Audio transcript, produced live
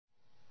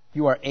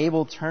you are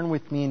able, turn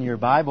with me in your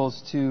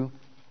Bibles to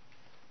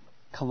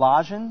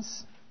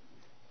Colossians.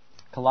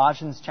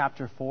 Colossians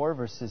chapter 4,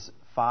 verses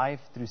 5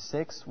 through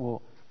 6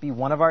 will be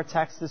one of our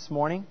texts this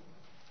morning.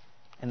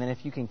 And then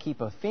if you can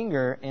keep a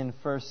finger in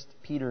 1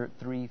 Peter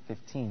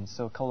 3:15.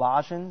 So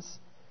Colossians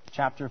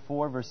chapter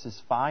 4,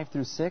 verses 5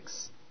 through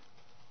 6,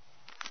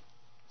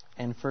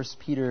 and 1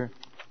 Peter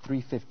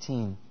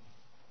 3:15.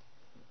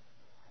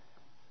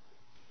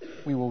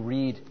 We will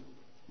read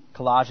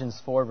Colossians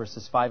 4,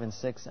 verses 5 and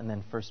 6, and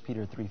then 1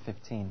 Peter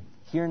 3:15.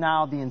 Hear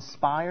now the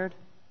inspired,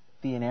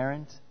 the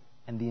inerrant,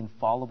 and the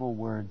infallible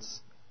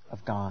words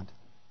of God.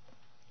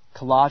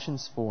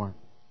 Colossians 4,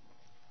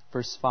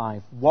 verse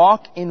 5.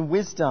 Walk in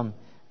wisdom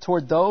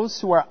toward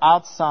those who are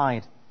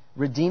outside,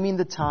 redeeming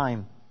the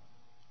time.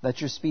 Let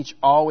your speech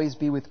always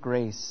be with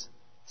grace,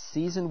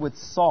 seasoned with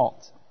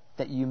salt,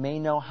 that you may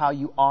know how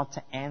you ought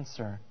to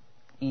answer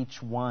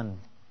each one.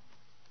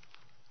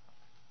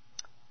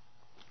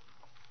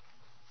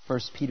 1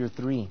 Peter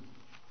 3,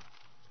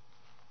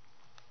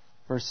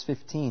 verse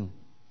 15.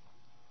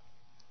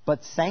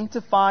 But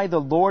sanctify the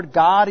Lord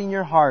God in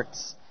your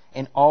hearts,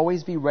 and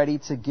always be ready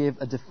to give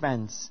a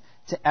defense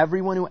to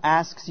everyone who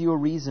asks you a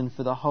reason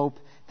for the hope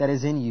that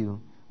is in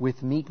you,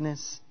 with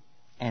meekness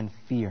and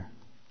fear.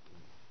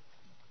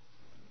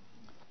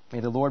 May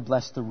the Lord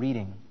bless the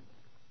reading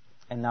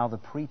and now the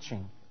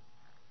preaching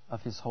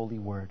of His holy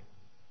word.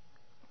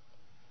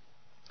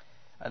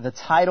 The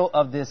title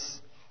of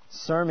this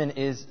sermon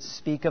is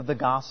Speak of the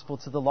Gospel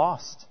to the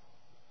Lost.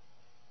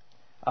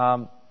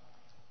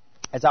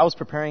 As I was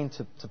preparing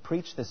to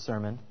preach this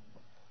sermon,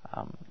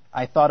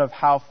 I thought of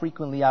how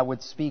frequently I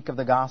would speak of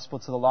the gospel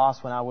to the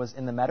lost when I was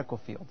in the medical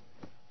field.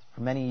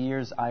 For many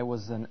years, I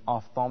was an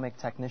ophthalmic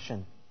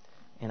technician,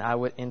 and I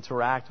would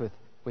interact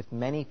with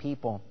many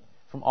people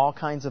from all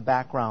kinds of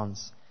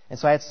backgrounds. And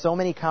so I had so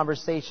many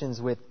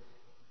conversations with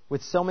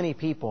so many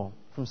people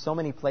from so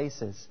many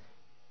places.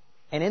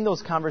 And in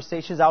those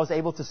conversations, I was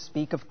able to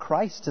speak of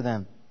Christ to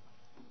them.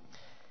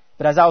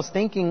 But as I was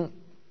thinking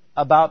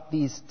about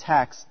these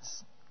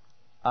texts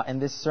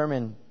and this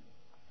sermon,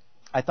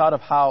 I thought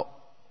of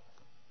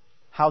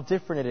how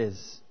different it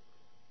is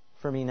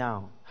for me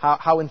now.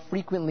 How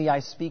infrequently I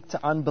speak to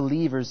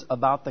unbelievers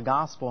about the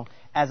gospel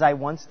as I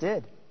once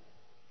did.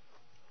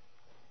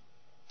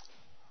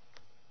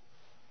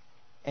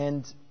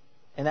 And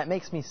that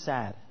makes me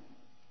sad.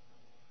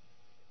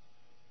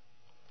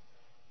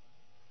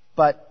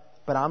 But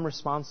I'm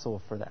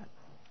responsible for that.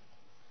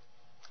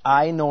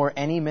 I nor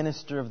any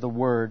minister of the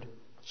word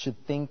should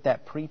think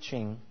that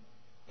preaching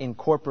in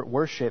corporate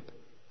worship,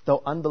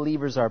 though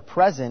unbelievers are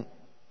present,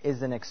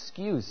 is an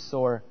excuse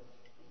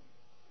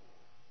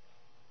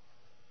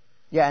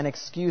an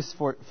excuse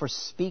for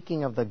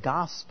speaking of the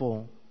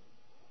gospel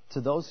to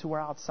those who are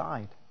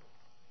outside.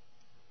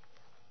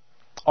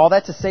 All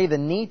that to say, the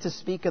need to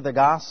speak of the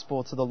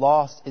gospel to the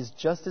lost is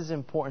just as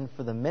important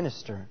for the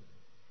minister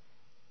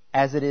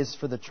as it is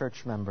for the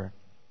church member.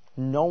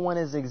 No one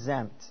is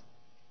exempt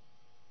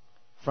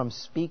from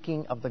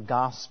speaking of the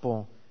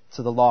gospel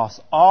to the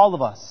lost. All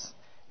of us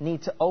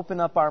need to open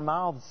up our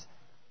mouths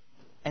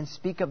and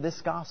speak of this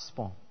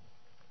gospel.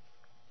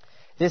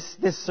 This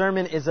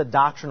sermon is a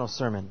doctrinal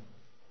sermon,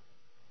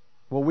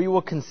 where we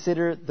will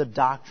consider the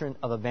doctrine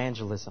of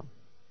evangelism.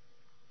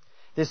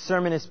 This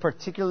sermon is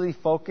particularly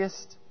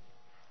focused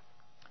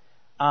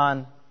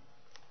on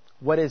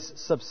what is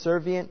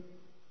subservient.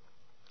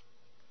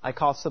 I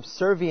call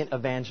subservient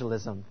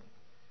evangelism.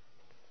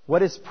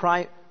 What is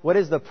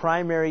the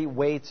primary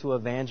way to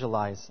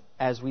evangelize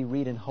as we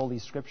read in Holy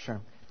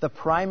Scripture? The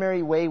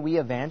primary way we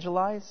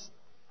evangelize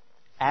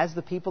as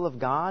the people of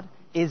God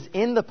is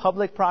in the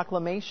public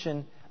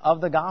proclamation of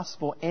the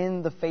gospel,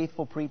 in the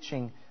faithful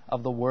preaching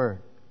of the word.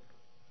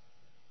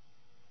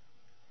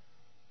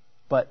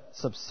 But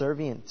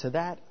subservient to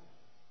that,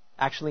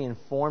 actually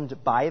informed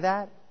by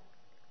that,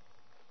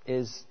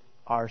 is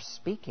our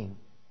speaking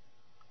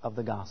of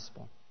the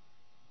gospel.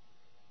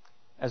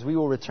 As we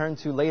will return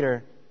to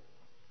later,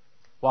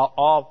 while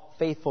all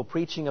faithful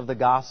preaching of the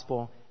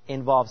gospel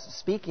involves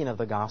speaking of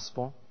the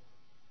gospel,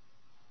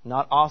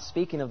 not all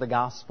speaking of the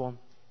gospel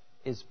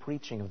is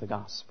preaching of the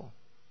gospel.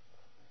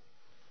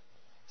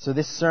 So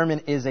this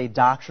sermon is a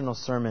doctrinal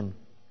sermon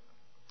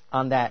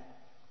in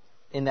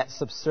that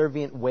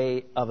subservient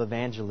way of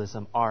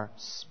evangelism, our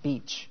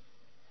speech,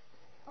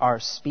 our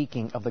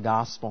speaking of the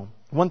gospel.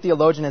 One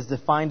theologian has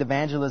defined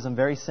evangelism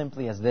very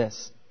simply as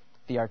this: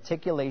 the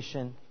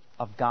articulation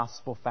of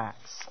gospel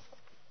facts.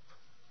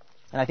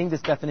 And I think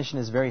this definition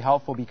is very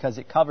helpful because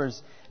it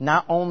covers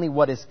not only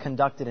what is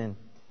conducted in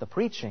the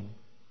preaching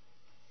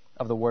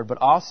of the word, but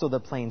also the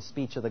plain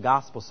speech of the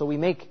gospel. So we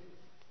make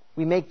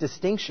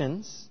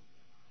distinctions: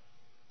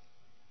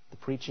 the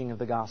preaching of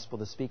the gospel,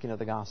 the speaking of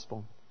the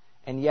gospel.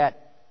 And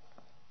yet,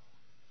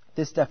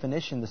 this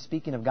definition, the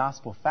speaking of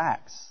gospel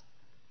facts,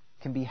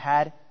 can be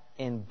had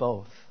in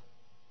both.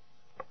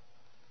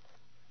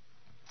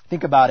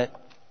 Think about it.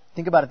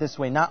 Think about it this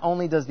way. Not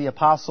only does the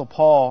Apostle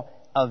Paul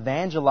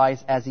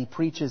evangelize as he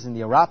preaches in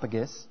the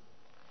Areopagus,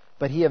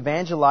 but he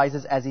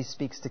evangelizes as he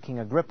speaks to King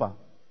Agrippa.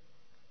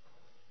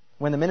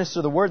 When the minister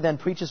of the word then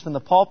preaches from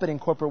the pulpit in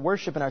corporate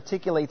worship and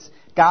articulates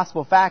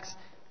gospel facts,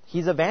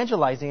 he's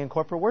evangelizing in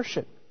corporate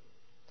worship.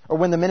 Or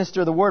when the minister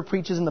of the word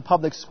preaches in the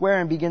public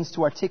square and begins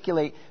to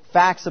articulate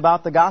facts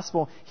about the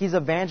gospel, he's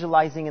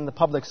evangelizing in the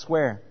public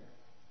square.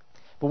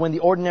 But when the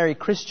ordinary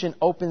Christian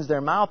opens their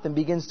mouth and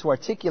begins to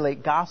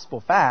articulate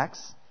gospel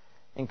facts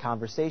in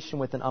conversation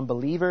with an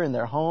unbeliever in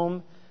their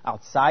home,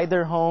 outside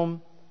their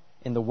home,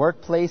 in the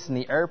workplace, in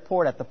the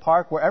airport, at the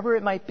park, wherever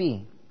it might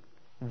be,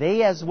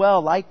 they as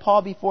well, like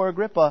Paul before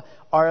Agrippa,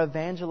 are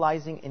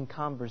evangelizing in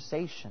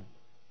conversation.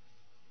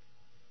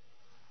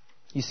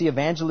 You see,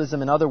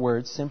 evangelism, in other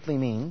words, simply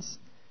means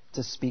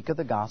to speak of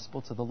the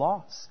gospel to the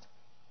lost.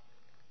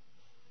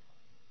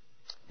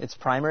 Its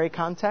primary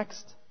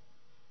context?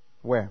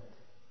 Where?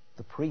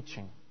 The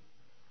preaching,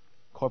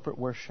 corporate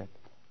worship.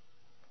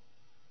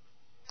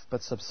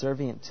 But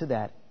subservient to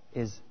that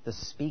is the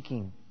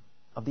speaking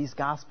of these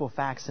gospel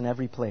facts in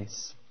every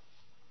place.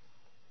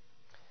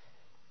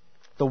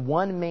 The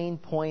one main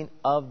point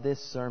of this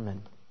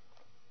sermon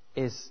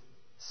is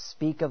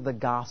speak of the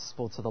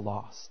gospel to the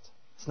lost.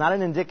 It's not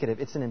an indicative,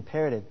 it's an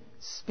imperative.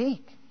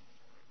 Speak.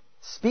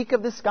 Speak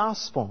of this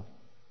gospel.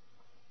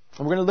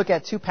 And we're going to look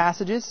at two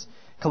passages,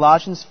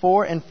 Colossians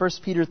 4 and 1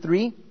 Peter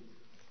 3.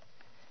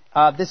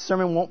 This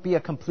sermon won't be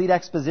a complete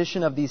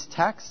exposition of these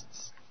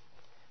texts,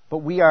 but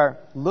we are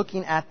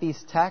looking at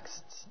these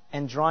texts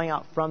and drawing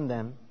out from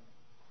them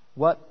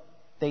what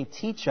they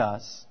teach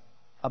us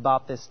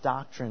about this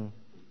doctrine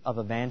of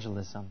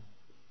evangelism,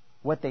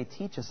 what they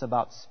teach us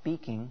about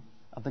speaking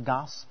of the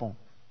gospel.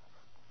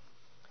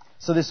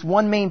 So this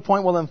one main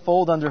point will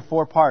unfold under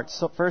 4 parts.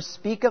 So first,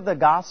 speak of the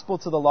gospel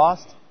to the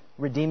lost,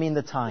 redeeming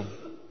the time.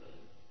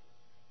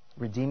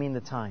 Redeeming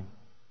the time.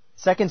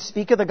 Second,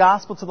 speak of the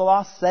gospel to the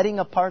lost, setting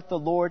apart the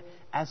Lord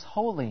as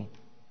holy.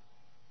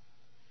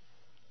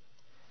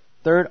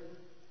 Third,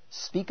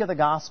 speak of the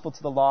gospel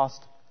to the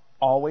lost,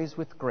 always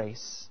with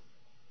grace.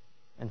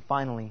 And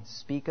finally,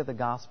 speak of the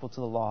gospel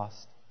to the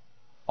lost,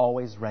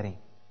 always ready.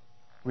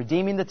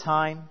 Redeeming the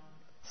time,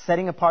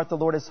 setting apart the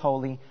Lord as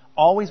holy,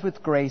 always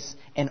with grace,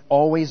 and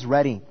always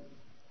ready.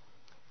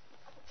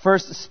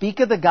 First, speak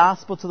of the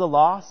gospel to the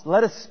lost.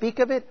 Let us speak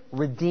of it,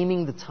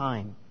 redeeming the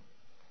time.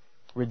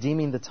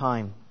 Redeeming the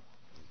time.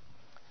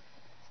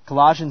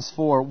 Colossians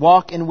 4,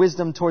 walk in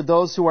wisdom toward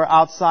those who are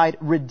outside,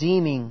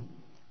 redeeming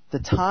the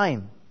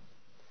time.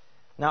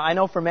 Now, I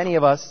know for many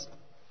of us,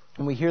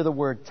 when we hear the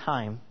word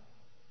time,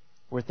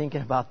 we're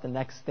thinking about the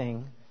next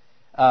thing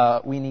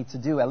we need to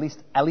do. At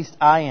least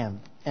I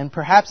am. And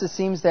perhaps it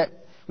seems that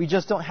we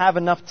just don't have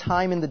enough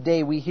time in the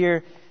day. We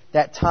hear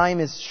that time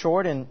is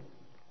short, and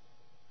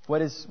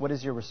what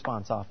is your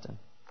response often?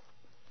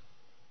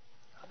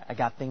 I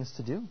got things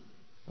to do.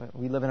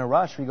 We live in a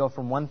rush. We go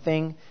from one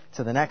thing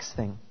to the next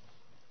thing.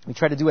 We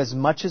try to do as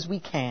much as we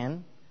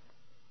can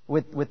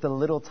with the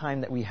little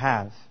time that we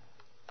have.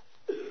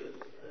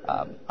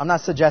 I'm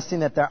not suggesting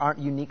that there aren't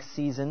unique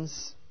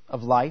seasons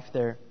of life.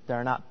 There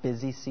are not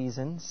busy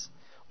seasons.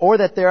 Or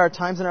that there are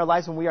times in our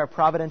lives when we are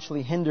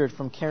providentially hindered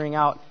from carrying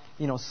out,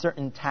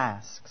 certain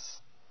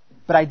tasks.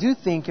 But I do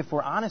think, if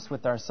we're honest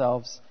with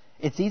ourselves,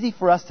 it's easy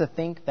for us to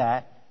think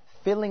that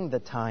filling the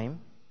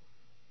time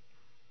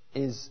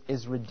is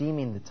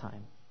redeeming the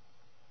time.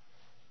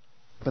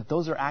 But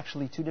those are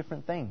actually two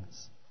different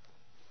things.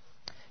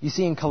 You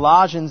see, in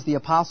Colossians, the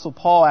Apostle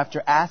Paul,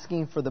 after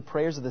asking for the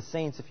prayers of the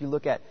saints, if you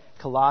look at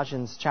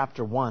Colossians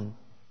chapter 1,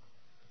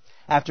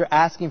 after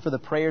asking for the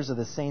prayers of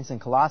the saints in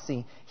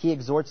Colossae, he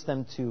exhorts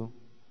them to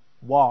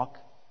walk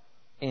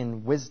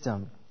in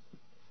wisdom.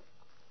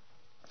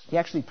 He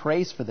actually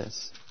prays for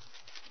this.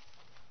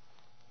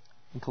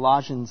 In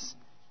Colossians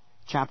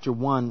chapter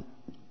 1,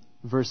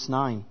 verse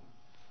 9.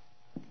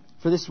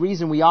 For this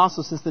reason, we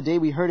also, since the day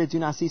we heard it, do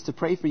not cease to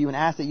pray for you and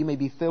ask that you may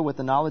be filled with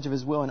the knowledge of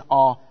His will and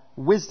all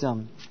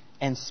wisdom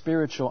and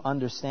spiritual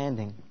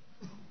understanding.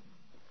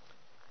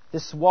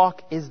 This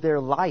walk is their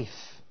life.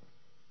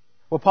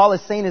 What Paul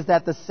is saying is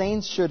that the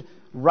saints should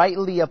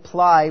rightly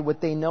apply what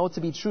they know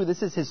to be true.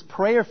 This is his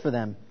prayer for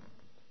them.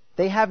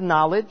 They have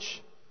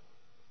knowledge,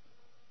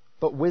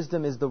 but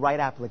wisdom is the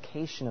right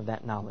application of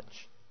that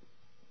knowledge.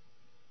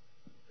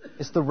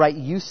 It's the right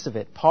use of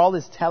it. Paul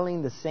is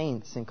telling the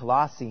saints in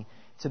Colossae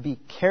to be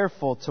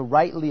careful to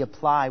rightly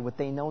apply what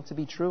they know to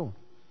be true.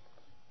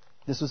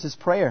 This was his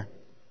prayer.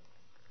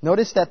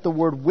 Notice that the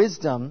word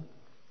wisdom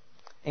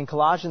in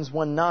Colossians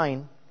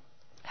 1:9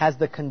 has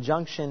the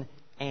conjunction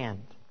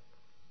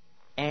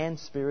and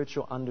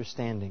spiritual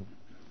understanding.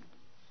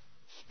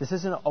 This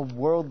isn't a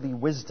worldly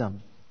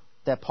wisdom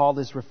that Paul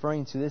is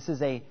referring to. This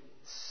is a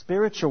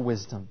spiritual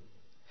wisdom.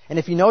 And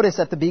if you notice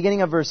at the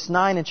beginning of verse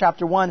 9 in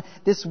chapter 1,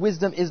 this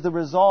wisdom is the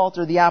result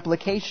or the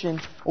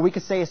application, or we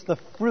could say it's the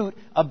fruit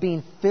of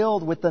being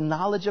filled with the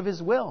knowledge of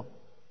His will.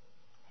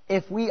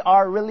 If we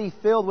are really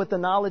filled with the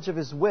knowledge of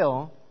His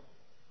will,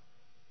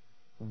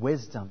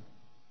 wisdom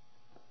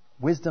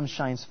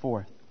shines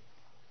forth.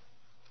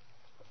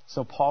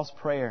 So Paul's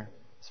prayer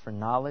is for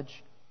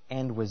knowledge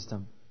and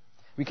wisdom.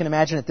 We can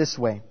imagine it this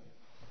way.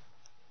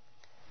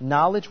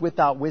 Knowledge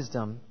without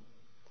wisdom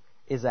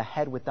is a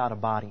head without a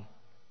body.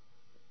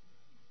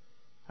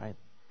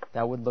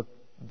 That would look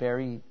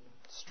very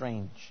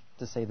strange,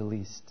 to say the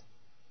least.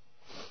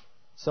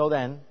 So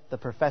then, the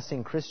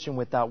professing Christian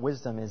without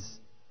wisdom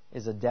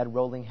is a dead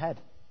rolling head.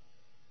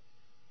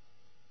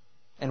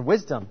 And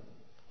wisdom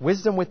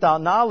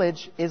without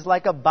knowledge is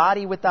like a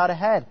body without a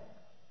head.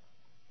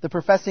 The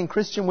professing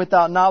Christian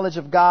without knowledge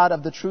of God,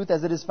 of the truth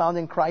as it is found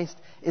in Christ,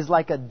 is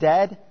like a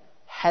dead,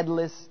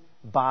 headless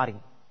body.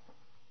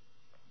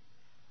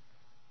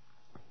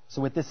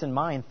 So with this in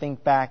mind,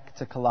 think back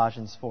to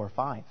Colossians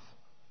 4:5.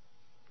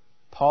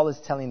 Paul is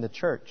telling the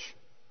church,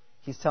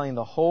 he's telling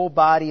the whole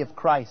body of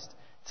Christ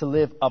to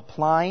live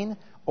applying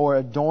or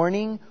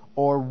adorning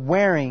or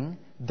wearing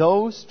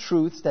those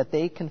truths that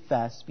they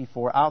confess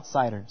before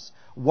outsiders.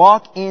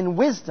 Walk in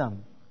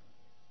wisdom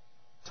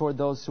toward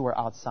those who are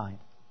outside.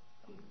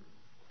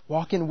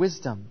 Walk in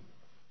wisdom.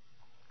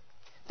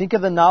 Think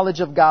of the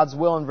knowledge of God's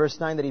will in verse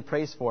 9 that he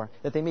prays for,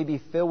 that they may be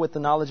filled with the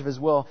knowledge of his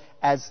will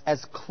as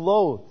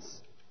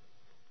clothes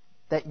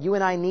that you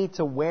and I need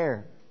to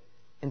wear.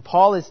 And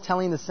Paul is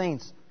telling the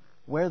saints,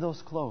 wear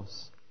those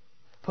clothes.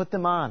 Put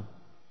them on.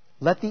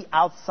 Let the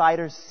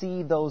outsiders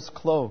see those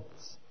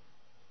clothes.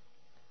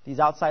 These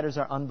outsiders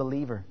are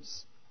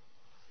unbelievers.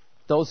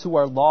 Those who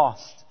are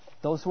lost.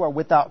 Those who are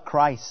without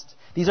Christ.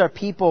 These are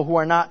people who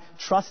are not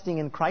trusting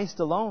in Christ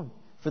alone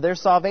for their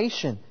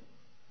salvation.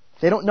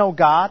 They don't know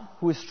God,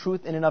 who is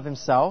truth in and of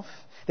himself.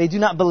 They do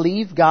not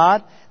believe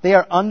God. They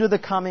are under the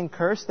common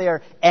curse. They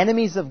are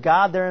enemies of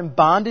God. They're in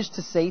bondage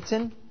to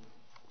Satan.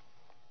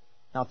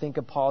 Now think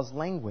of Paul's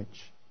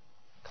language.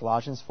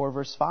 Colossians 4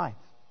 verse 5.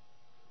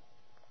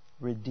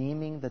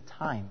 Redeeming the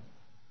time.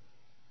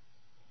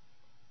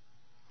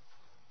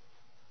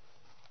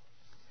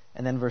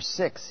 And then verse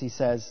 6, he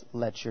says,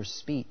 let your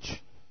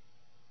speech.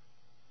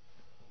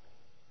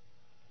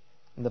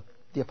 And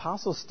the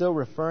apostle's still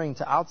referring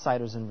to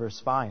outsiders in verse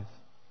 5.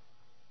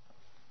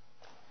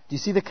 Do you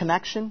see the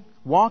connection?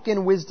 Walk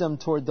in wisdom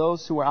toward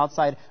those who are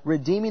outside,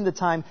 redeeming the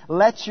time.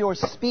 Let your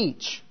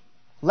speech.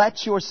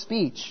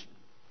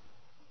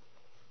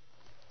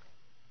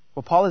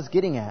 What Paul is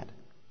getting at,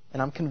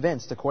 and I'm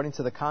convinced, according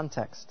to the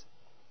context,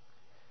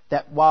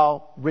 that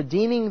while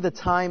redeeming the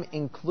time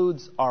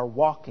includes our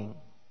walking,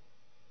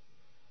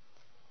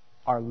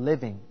 our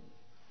living,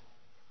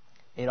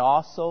 it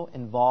also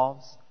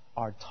involves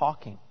our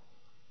talking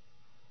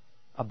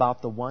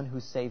about the one who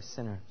saves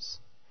sinners.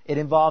 It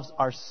involves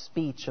our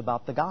speech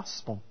about the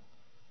gospel.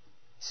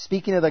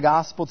 Speaking of the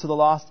gospel to the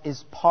lost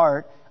is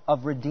part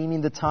of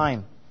redeeming the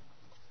time.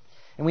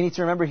 And we need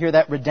to remember here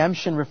that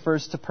redemption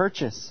refers to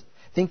purchase.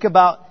 Think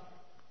about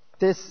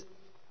this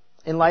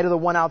in light of the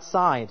one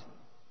outside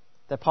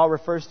that Paul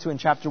refers to in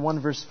chapter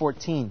 1 verse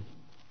 14.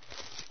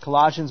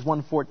 Colossians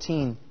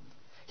 1:14.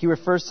 He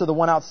refers to the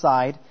one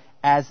outside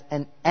as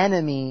an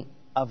enemy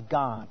of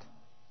God,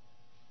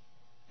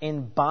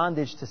 in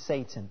bondage to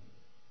Satan.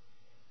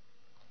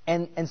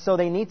 And so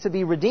they need to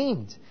be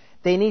redeemed.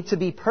 They need to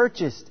be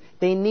purchased.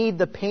 They need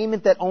the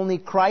payment that only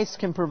Christ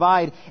can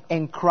provide.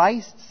 And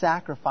Christ's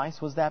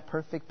sacrifice was that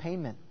perfect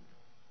payment.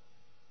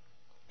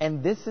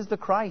 And this is the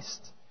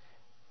Christ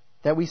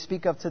that we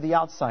speak of to the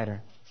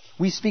outsider.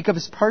 We speak of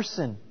his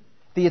person,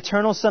 the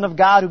eternal Son of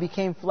God who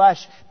became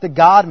flesh, the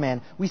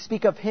God-man. We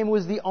speak of him who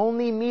is the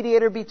only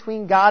mediator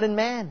between God and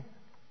man.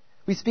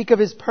 We speak of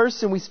his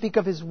person. We speak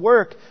of his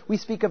work. We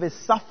speak of his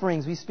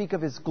sufferings. We speak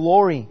of his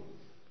glory.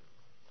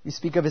 We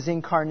speak of his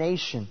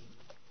incarnation.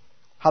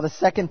 How the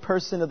second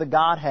person of the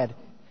Godhead,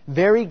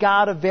 very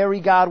God of very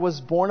God, was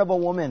born of a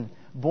woman,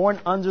 born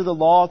under the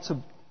law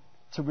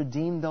to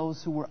redeem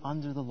those who were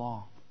under the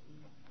law.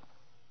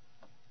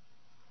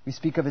 We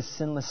speak of his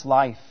sinless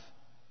life.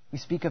 We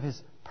speak of his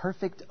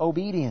perfect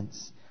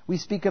obedience. We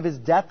speak of his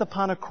death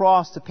upon a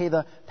cross to pay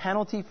the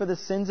penalty for the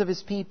sins of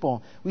his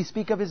people. We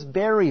speak of his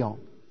burial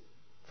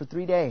for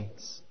 3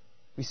 days.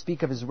 We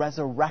speak of his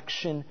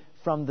resurrection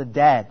from the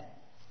dead.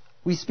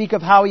 We speak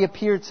of how he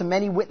appeared to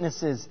many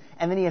witnesses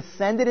and then he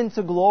ascended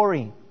into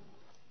glory.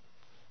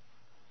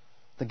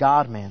 The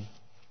God-man.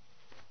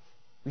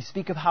 We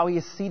speak of how he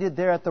is seated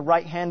there at the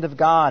right hand of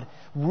God,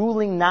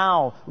 ruling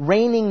now,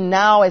 reigning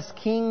now as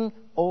king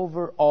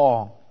over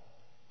all.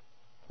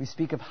 We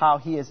speak of how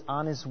he is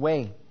on his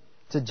way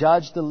to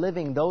judge the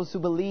living, those who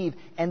believe,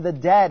 and the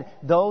dead,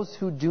 those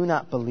who do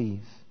not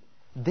believe.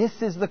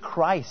 This is the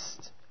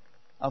Christ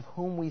of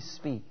whom we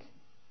speak.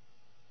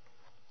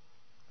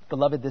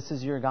 Beloved, this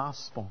is your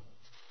gospel.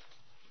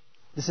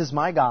 This is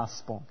my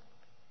gospel.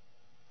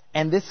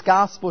 And this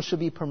gospel should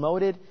be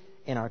promoted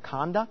in our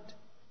conduct.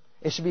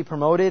 It should be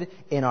promoted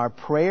in our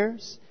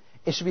prayers.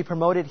 It should be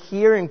promoted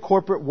here in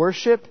corporate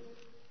worship,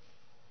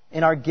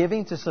 in our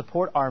giving to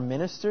support our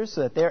ministers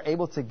so that they're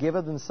able to give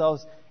of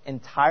themselves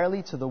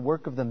entirely to the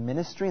work of the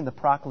ministry and the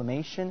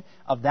proclamation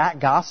of that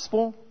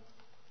gospel.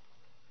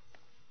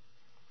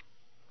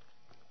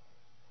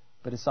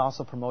 But it's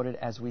also promoted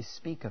as we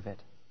speak of it.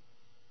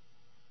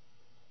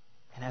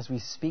 And as we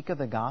speak of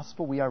the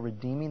gospel, we are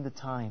redeeming the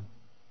time.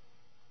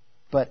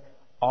 But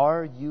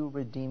are you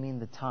redeeming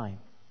the time?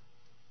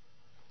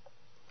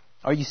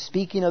 Are you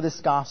speaking of this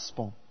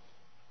gospel?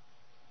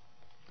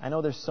 I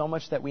know there's so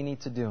much that we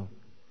need to do.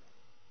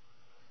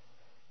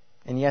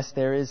 And yes,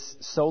 there is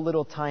so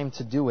little time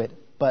to do it,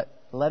 but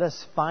let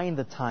us find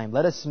the time.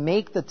 Let us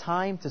make the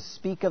time to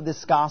speak of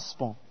this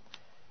gospel.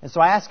 And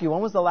so I ask you,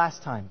 when was the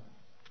last time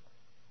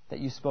that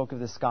you spoke of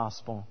this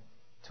gospel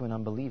to an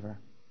unbeliever?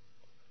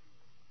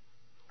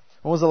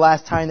 When was the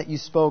last time that you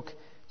spoke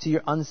to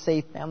your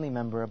unsafe family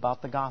member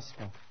about the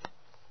gospel?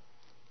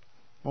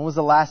 When was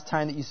the last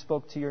time that you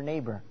spoke to your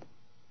neighbor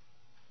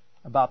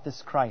about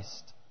this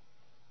Christ?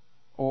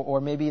 Or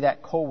maybe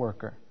that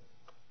coworker?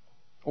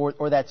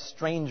 Or that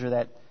stranger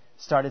that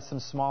started some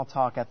small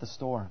talk at the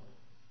store?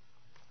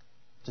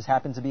 Just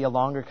happened to be a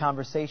longer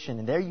conversation,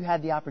 and there you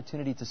had the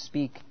opportunity to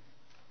speak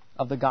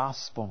of the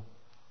gospel.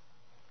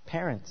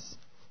 Parents,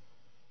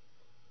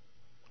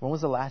 when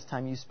was the last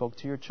time you spoke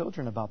to your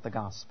children about the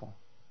gospel?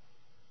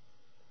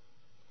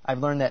 I've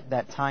learned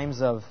that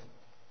times of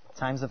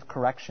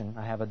correction.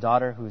 I have a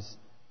daughter who's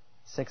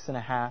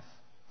 6.5,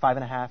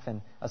 5.5,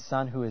 and a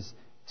son who is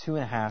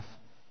 2.5.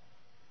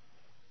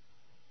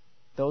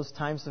 Those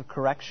times of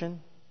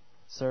correction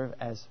serve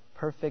as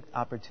perfect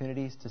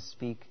opportunities to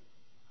speak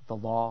the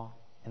law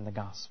and the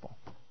gospel.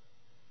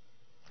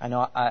 I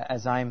know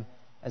as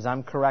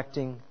I'm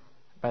correcting,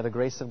 by the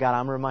grace of God,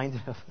 I'm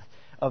reminded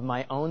of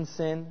my own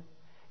sin.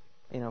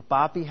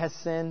 Papi has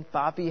sinned.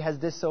 Papi has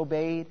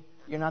disobeyed.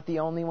 You're not the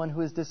only one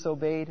who has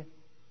disobeyed.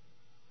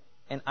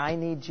 And I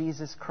need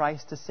Jesus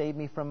Christ to save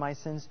me from my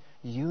sins.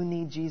 You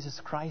need Jesus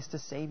Christ to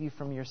save you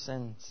from your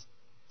sins,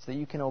 so that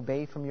you can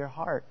obey from your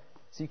heart,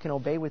 so you can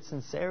obey with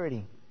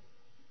sincerity.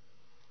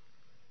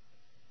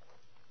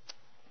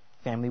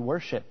 Family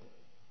worship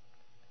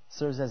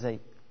serves as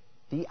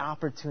the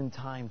opportune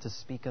time to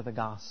speak of the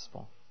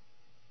gospel.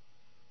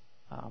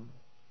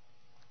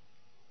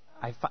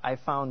 I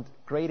found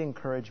great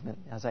encouragement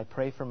as I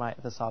pray for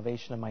the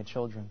salvation of my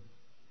children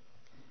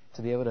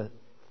to be able to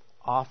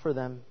offer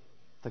them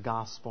the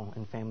gospel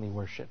in family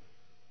worship.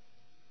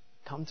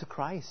 Come to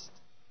Christ.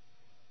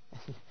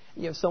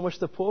 You have so much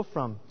to pull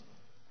from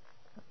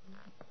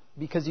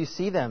because you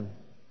see them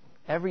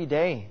every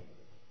day,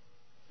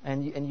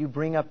 and you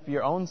bring up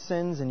your own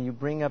sins, and you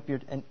bring up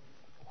and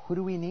who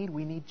do we need?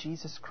 We need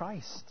Jesus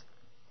Christ.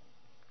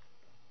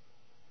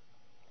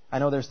 I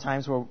know there's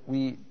times where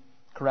we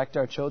correct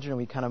our children and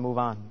we kind of move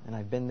on, and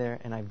I've been there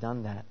and I've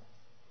done that.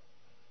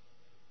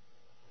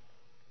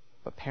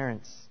 But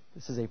parents,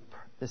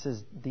 this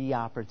is the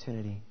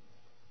opportunity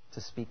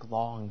to speak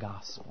law and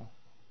gospel.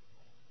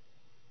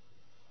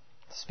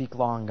 To speak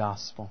law and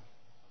gospel.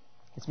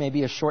 It's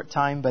maybe a short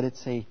time, but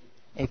it's a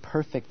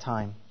perfect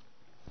time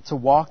to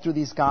walk through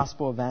these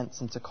gospel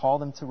events and to call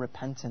them to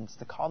repentance,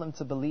 to call them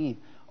to believe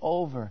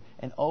over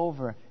and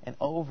over and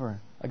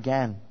over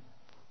again.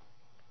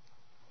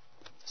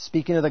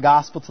 Speaking of the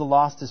gospel to the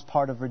lost is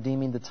part of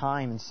redeeming the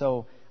time. And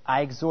so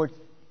I exhort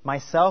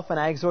myself and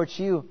I exhort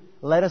you,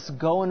 let us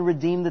go and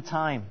redeem the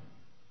time.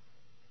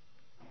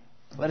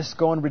 Let us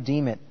go and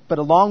redeem it. But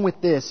along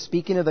with this,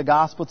 speaking of the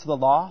gospel to the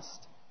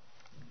lost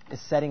is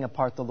setting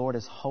apart the Lord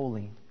as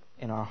holy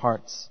in our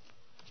hearts.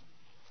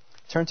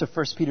 Turn to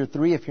 1 Peter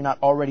 3 if you're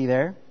not already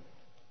there.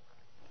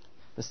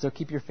 But still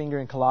keep your finger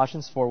in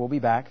Colossians 4. We'll be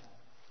back.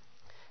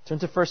 Turn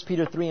to 1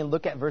 Peter 3 and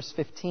look at verse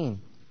 15.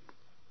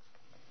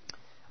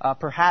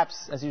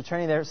 Perhaps, as you're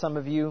turning there, some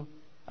of you,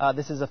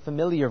 this is a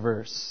familiar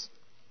verse.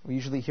 We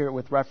usually hear it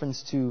with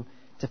reference to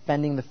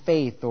defending the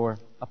faith or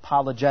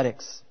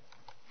apologetics.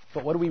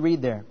 But what do we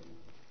read there?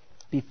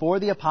 Before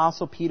the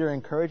Apostle Peter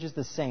encourages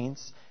the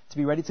saints to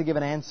be ready to give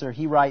an answer,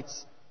 he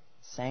writes,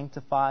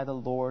 "Sanctify the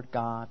Lord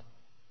God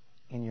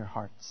in your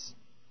hearts."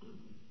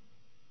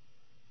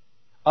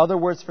 Other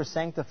words for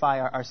sanctify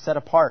are set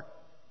apart.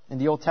 In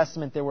the Old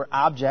Testament, there were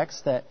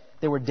objects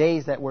there were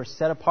days that were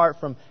set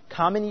apart from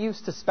common use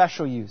to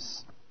special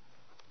use.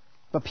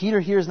 But Peter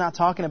here is not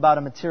talking about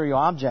a material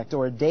object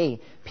or a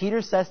day.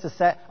 Peter says to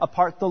set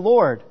apart the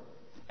Lord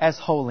as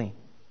holy.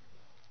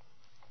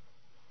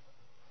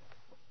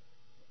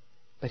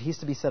 But He's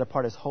to be set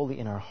apart as holy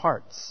in our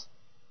hearts.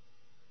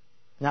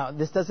 Now,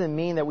 this doesn't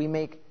mean that we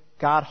make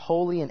God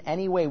holy in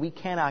any way. We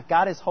cannot.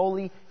 God is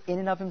holy in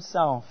and of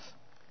Himself.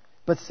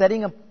 But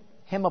setting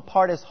Him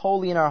apart as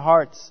holy in our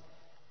hearts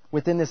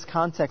within this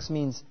context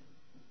means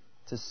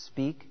to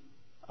speak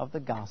of the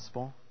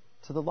gospel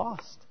to the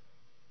lost.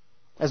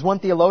 As one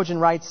theologian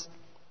writes,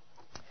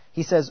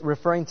 he says,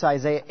 referring to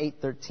Isaiah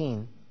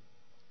 8:13,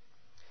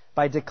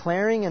 by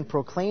declaring and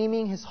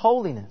proclaiming His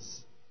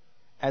holiness,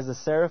 as the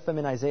seraphim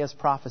in Isaiah's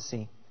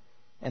prophecy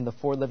and the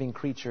 4 living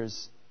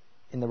creatures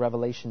in the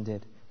Revelation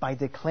did. By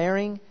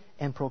declaring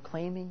and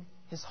proclaiming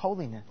His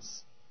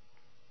holiness.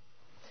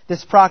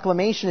 This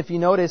proclamation, if you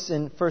notice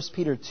in 1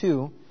 Peter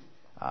 2,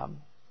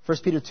 1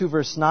 Peter 2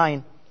 verse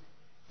 9,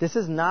 this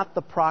is not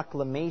the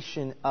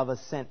proclamation of a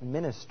sent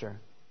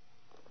minister.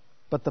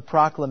 But the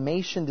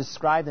proclamation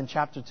described in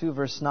chapter 2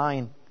 verse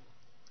 9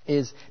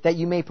 is that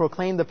you may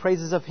proclaim the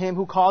praises of Him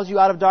who calls you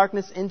out of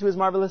darkness into His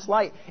marvelous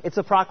light. It's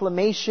a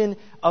proclamation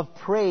of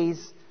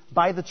praise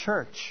by the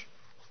church.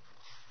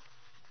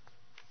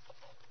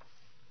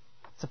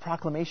 It's a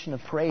proclamation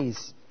of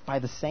praise by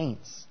the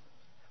saints.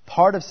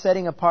 Part of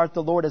setting apart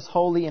the Lord as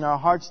holy in our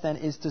hearts then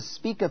is to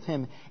speak of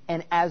Him.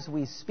 And as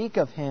we speak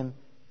of Him,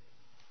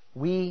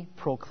 we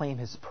proclaim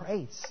His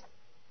praise.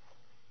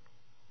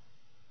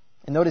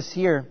 And notice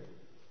here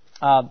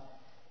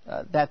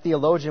that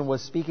theologian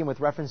was speaking with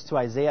reference to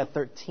Isaiah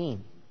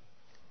 13.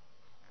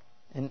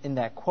 In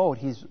that quote,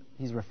 he's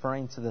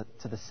referring to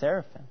the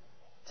seraphim,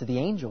 to the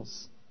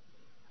angels.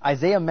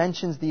 Isaiah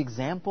mentions the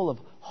example of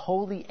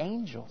holy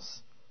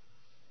angels.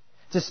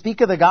 To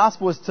speak of the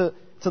gospel is to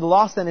the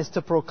lost then is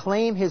to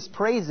proclaim His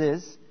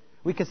praises.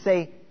 We could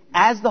say,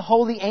 as the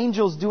holy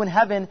angels do in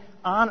heaven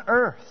on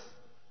earth.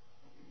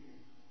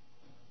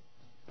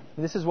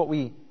 And this is what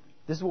we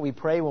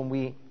pray when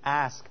we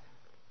ask,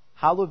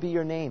 hallowed be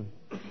your name.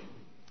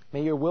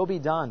 May your will be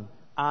done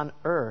on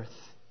earth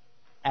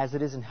as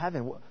it is in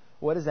heaven.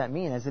 What does that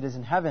mean? As it is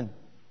in heaven,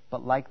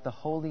 but like the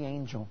holy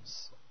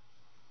angels.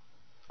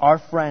 Our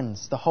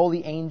friends, the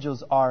holy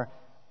angels, are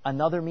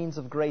another means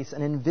of grace,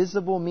 an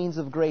invisible means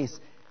of grace.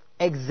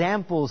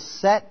 Examples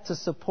set to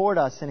support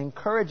us and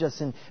encourage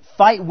us and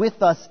fight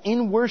with us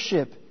in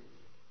worship.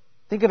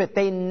 Think of it.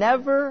 They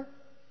never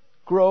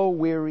grow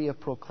weary of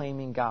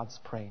proclaiming God's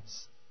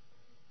praise.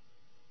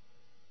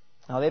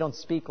 Now, they don't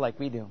speak like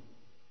we do.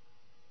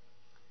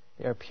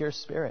 They are pure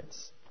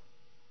spirits.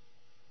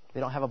 They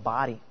don't have a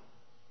body.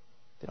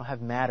 They don't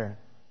have matter.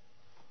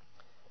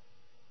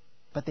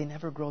 But they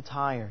never grow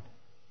tired.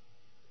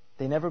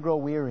 They never grow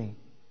weary.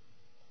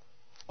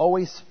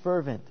 Always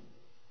fervent.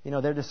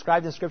 They're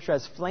described in Scripture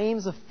as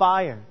flames of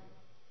fire,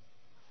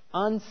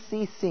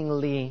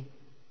 unceasingly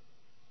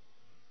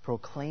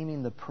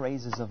proclaiming the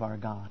praises of our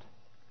God.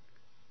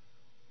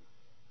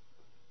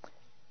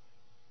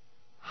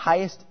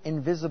 Highest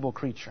invisible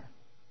creature,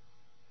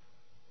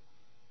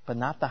 but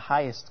not the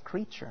highest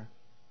creature.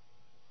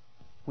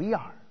 We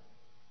are.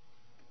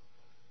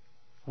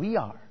 We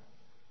are.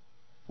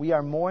 We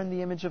are more in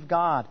the image of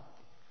God.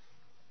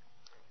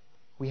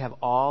 We have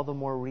all the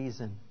more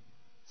reason,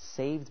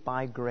 saved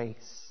by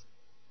grace,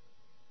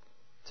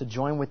 to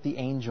join with the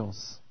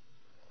angels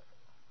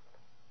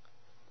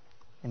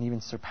and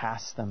even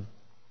surpass them.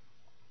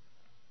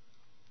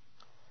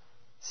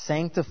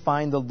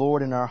 Sanctifying the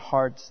Lord in our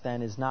hearts,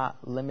 then, is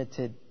not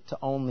limited to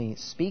only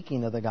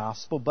speaking of the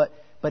gospel, but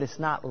it's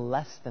not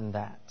less than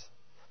that.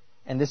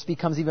 And this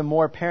becomes even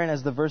more apparent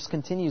as the verse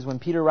continues when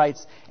Peter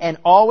writes, "And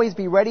always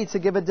be ready to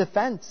give a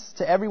defense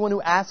to everyone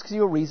who asks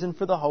you a reason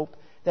for the hope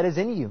that is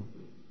in you."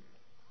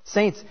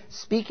 Saints,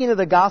 speaking of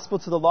the gospel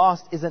to the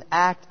lost is an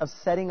act of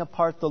setting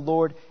apart the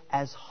Lord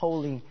as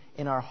holy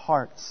in our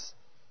hearts.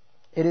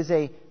 It is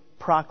a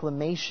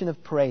proclamation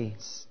of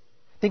praise.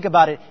 Think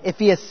about it. If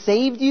He has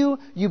saved you,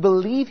 you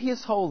believe He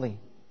is holy.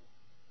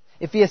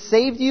 If He has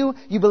saved you,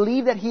 you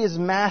believe that He is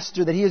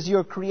Master, that He is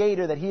your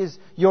Creator, that He is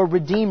your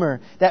Redeemer,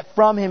 that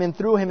from Him and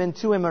through Him and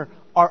to Him are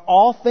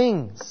all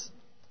things.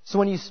 So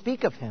when you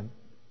speak of Him,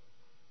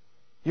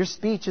 your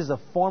speech is a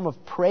form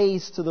of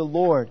praise to the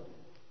Lord.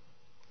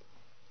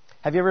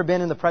 Have you ever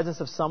been in the presence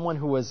of someone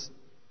who was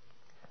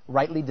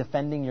rightly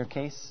defending your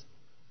case?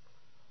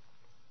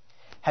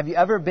 Have you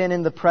ever been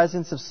in the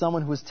presence of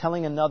someone who was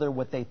telling another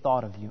what they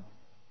thought of you?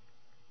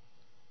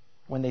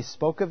 When they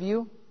spoke of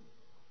you,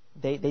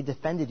 they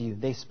defended you.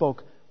 They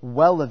spoke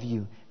well of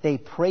you. They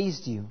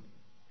praised you.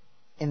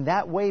 In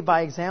that way,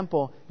 by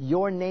example,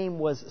 your name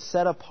was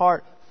set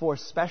apart for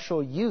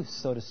special use,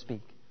 so to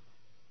speak.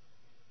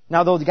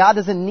 Now, though God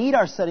doesn't need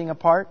our setting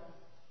apart,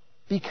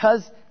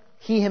 because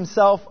He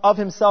Himself, of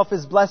Himself,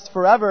 is blessed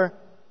forever,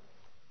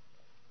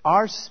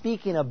 our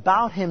speaking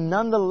about Him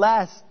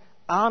nonetheless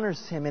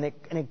honors Him and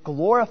it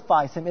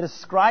glorifies Him. It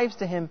ascribes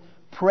to Him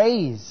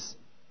praise.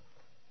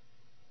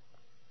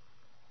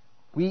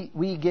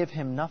 We give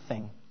Him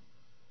nothing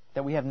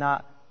that we have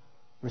not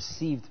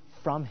received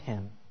from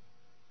Him.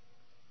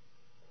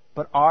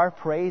 But our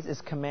praise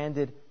is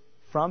commanded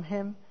from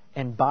Him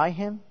and by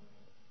Him,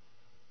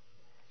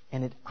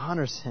 and it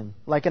honors Him.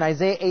 Like in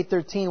Isaiah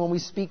 8:13, when we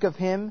speak of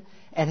Him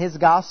and His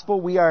gospel,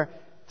 we are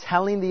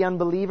telling the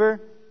unbeliever,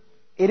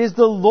 it is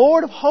the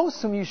Lord of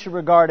hosts whom you should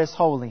regard as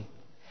holy,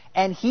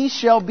 and He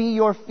shall be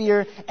your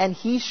fear, and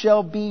He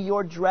shall be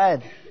your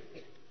dread.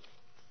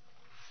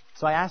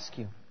 So I ask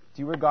you,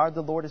 do you regard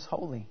the Lord as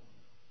holy?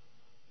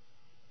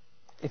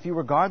 If you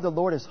regard the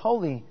Lord as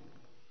holy,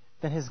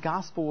 then His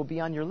gospel will be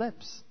on your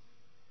lips.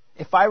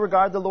 If I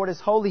regard the Lord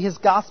as holy, His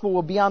gospel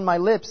will be on my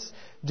lips.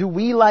 Do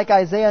we, like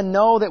Isaiah,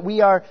 know that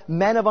we are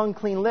men of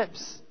unclean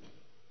lips?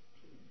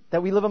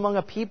 That we live among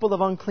a people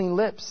of unclean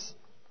lips?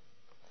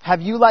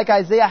 Have you, like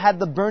Isaiah, had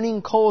the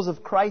burning coals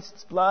of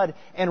Christ's blood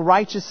and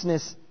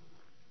righteousness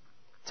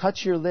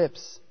touch your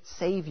lips,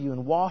 save you,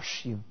 and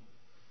wash you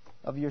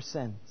of your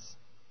sins?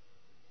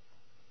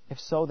 If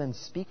so, then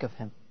speak of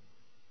Him.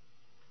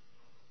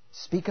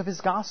 Speak of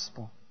His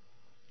gospel.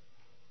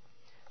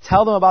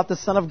 Tell them about the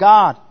Son of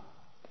God.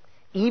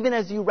 Even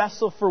as you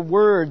wrestle for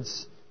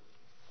words,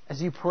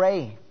 as you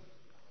pray,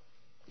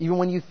 even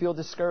when you feel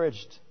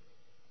discouraged.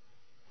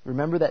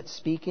 Remember that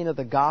speaking of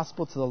the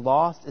gospel to the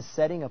lost is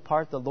setting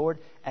apart the Lord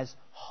as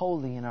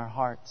holy in our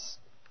hearts.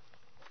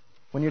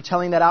 When you're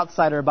telling that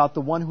outsider about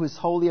the one who is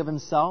holy of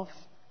himself,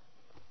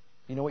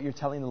 you know what you're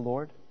telling the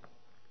Lord?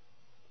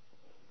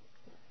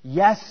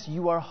 Yes,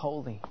 you are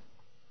holy.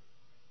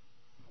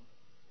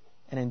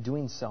 And in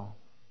doing so,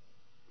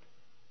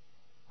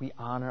 we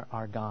honor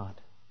our God.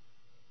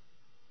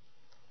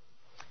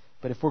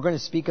 But if we're going to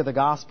speak of the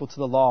gospel to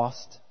the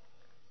lost,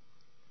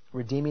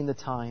 redeeming the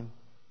time,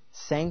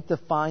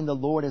 sanctifying the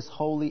Lord as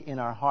holy in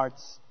our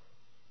hearts,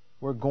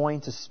 we're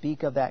going to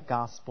speak of that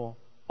gospel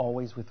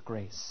always with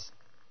grace.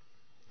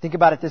 Think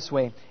about it this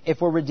way.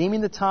 If we're redeeming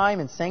the time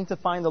and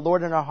sanctifying the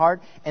Lord in our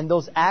heart, and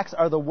those acts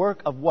are the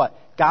work of what?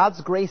 God's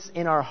grace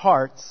in our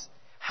hearts,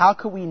 how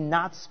could we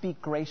not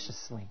speak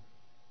graciously?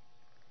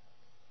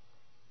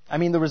 I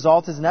mean, the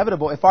result is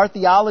inevitable. If our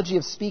theology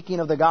of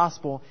speaking of the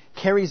gospel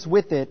carries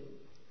with it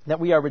that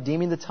we are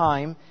redeeming the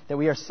time, that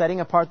we are setting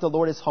apart the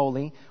Lord as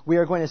holy, we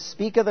are going to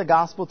speak of the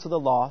gospel to the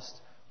lost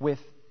with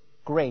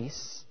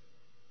grace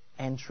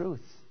and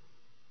truth.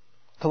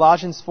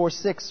 Colossians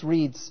 4:6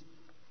 reads,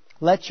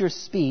 "Let your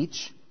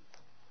speech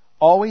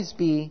always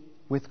be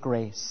with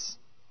grace."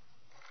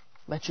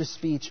 Let your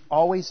speech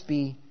always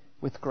be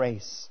with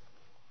grace.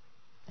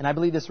 And I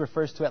believe this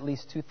refers to at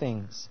least two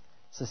things: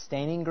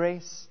 sustaining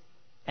grace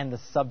and the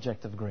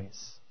subject of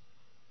grace.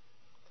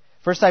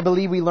 First, I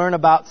believe we learn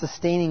about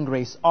sustaining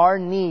grace, our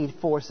need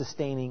for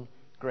sustaining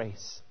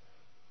grace.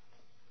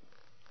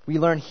 We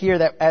learn here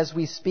that as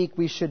we speak,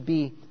 we should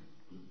be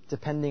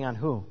depending on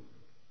who?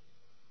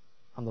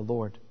 On the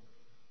Lord.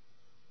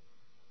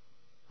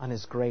 On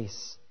His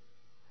grace.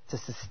 To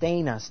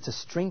sustain us, to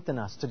strengthen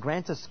us, to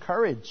grant us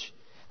courage,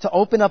 to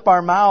open up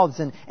our mouths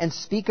and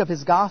speak of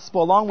His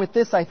gospel. Along with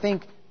this, I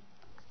think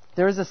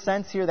there is a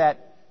sense here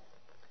that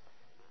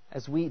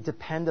as we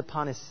depend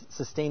upon His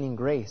sustaining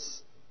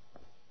grace,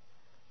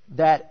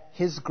 that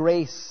His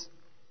grace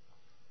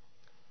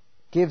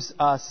gives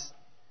us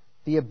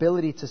the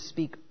ability to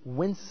speak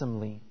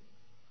winsomely,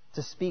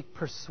 to speak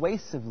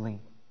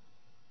persuasively.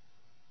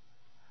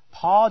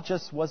 Paul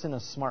just wasn't a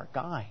smart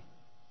guy.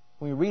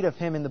 When we read of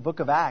him in the book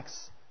of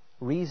Acts,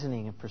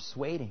 reasoning and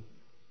persuading,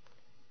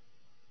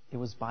 it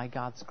was by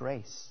God's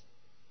grace.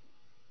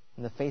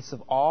 In the face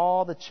of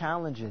all the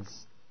challenges,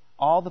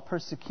 all the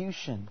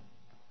persecution,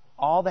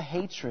 all the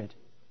hatred,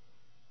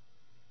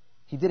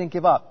 he didn't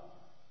give up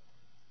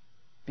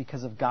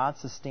because of God's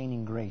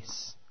sustaining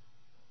grace.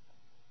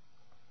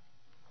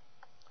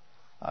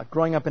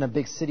 Growing up in a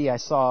big city, I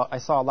saw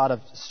a lot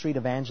of street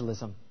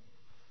evangelism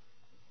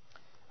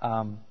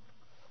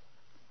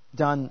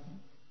done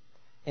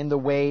in the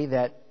way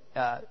that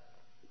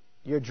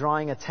you're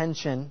drawing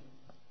attention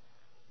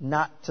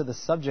not to the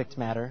subject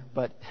matter,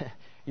 but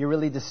you're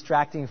really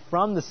distracting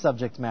from the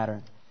subject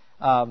matter.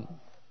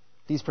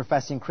 These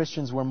professing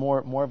Christians were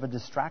more of a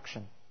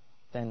distraction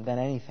than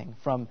anything.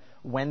 From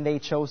when they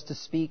chose to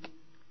speak,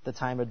 the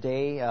time of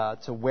day,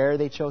 to where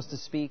they chose to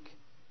speak,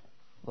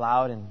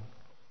 loud and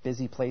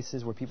busy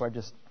places where people are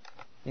just,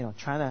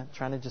 trying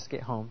to just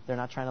get home. They're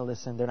not trying to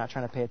listen. They're not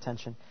trying to pay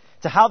attention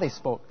to how they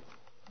spoke.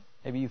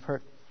 Maybe you've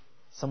heard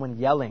someone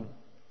yelling.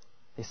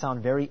 They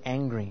sound very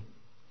angry.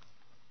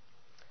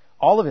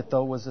 All of it,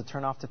 though, was a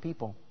turn off to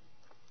people.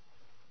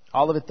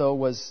 All of it, though,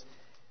 was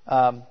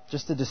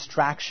just a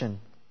distraction.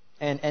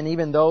 And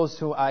even those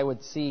who I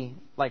would see,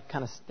 like,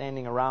 kind of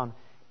standing around,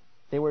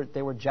 they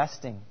were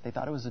jesting. They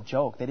thought it was a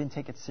joke. They didn't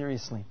take it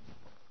seriously.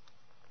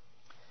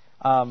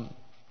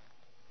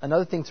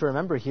 Another thing to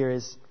remember here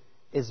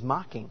is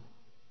mocking.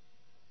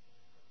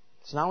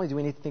 So not only do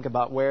we need to think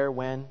about where,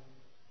 when,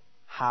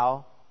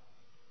 how,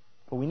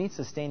 but we need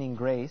sustaining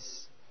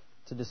grace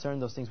to discern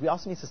those things. We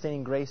also need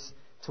sustaining grace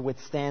to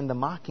withstand the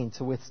mocking,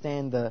 to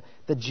withstand the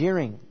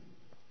jeering.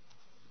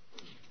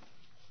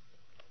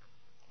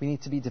 We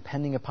need to be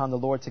depending upon the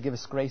Lord to give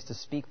us grace to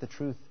speak the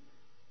truth.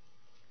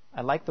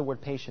 I like the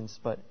word patience,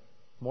 but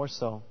more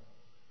so,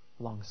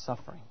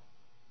 long-suffering.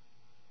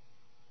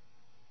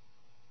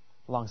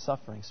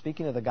 Long-suffering.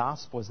 Speaking of the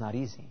gospel is not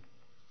easy.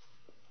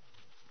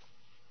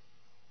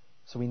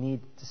 So we need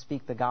to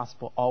speak the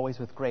gospel always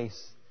with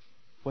grace.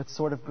 What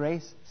sort of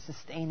grace?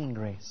 Sustaining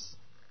grace.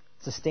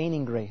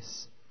 Sustaining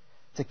grace.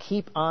 To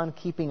keep on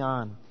keeping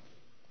on.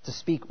 To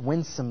speak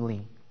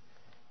winsomely.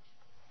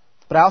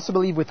 But I also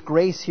believe with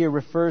grace here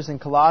refers in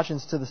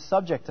Colossians to the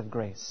subject of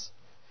grace.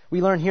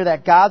 We learn here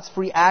that God's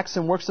free acts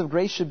and works of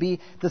grace should be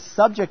the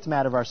subject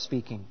matter of our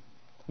speaking.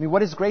 I mean,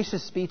 what is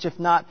gracious speech if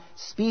not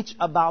speech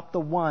about the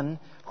one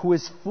who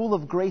is full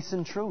of grace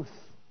and truth?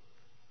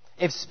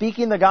 If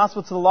speaking the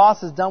gospel to the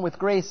lost is done with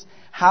grace,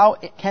 how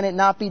can it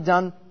not be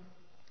done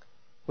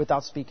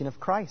without speaking of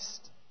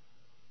Christ?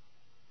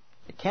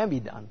 It can be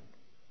done.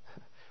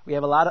 We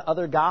have a lot of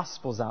other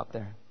gospels out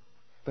there.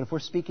 But if we're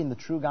speaking the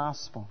true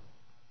gospel,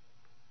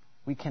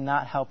 we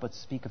cannot help but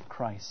speak of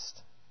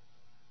Christ.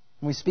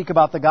 When we speak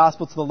about the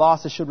gospel to the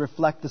lost, it should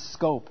reflect the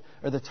scope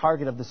or the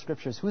target of the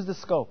Scriptures. Who's the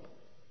scope?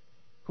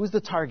 Who's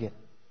the target?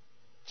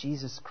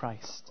 Jesus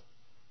Christ.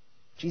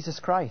 Jesus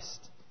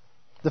Christ.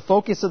 The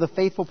focus of the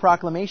faithful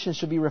proclamation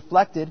should be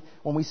reflected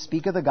when we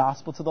speak of the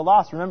gospel to the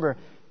lost. Remember,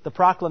 the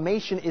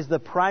proclamation is the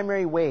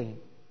primary way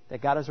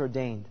that God has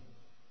ordained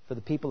for the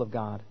people of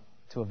God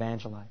to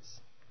evangelize.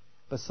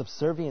 But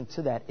subservient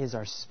to that is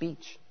our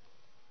speech.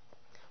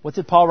 What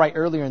did Paul write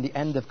earlier in the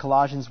end of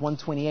Colossians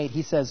 1:28?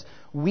 He says,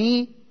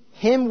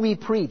 Him we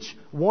preach,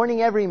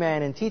 warning every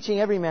man and teaching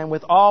every man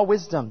with all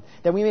wisdom,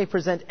 that we may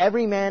present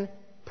every man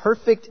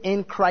perfect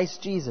in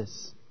Christ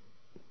Jesus.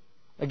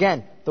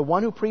 Again, the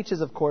one who preaches,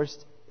 of course,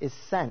 is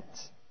sent.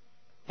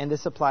 And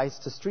this applies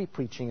to street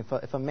preaching.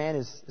 If a man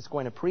is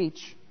going to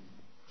preach,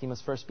 he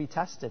must first be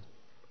tested.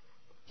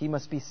 He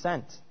must be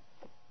sent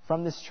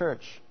from this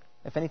church,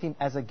 if anything,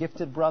 as a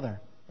gifted brother,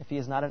 if he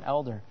is not an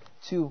elder,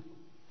 to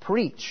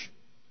preach.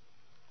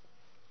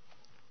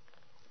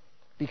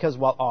 Because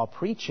while all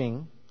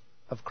preaching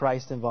of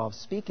Christ involves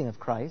speaking of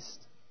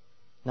Christ,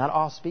 not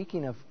all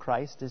speaking of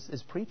Christ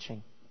is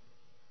preaching.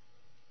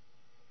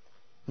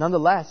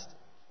 Nonetheless,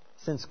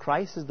 since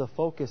Christ is the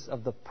focus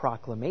of the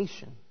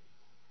proclamation,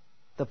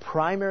 the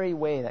primary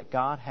way that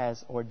God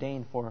has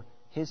ordained for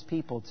His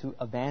people to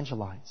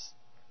evangelize,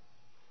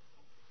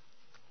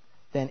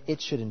 then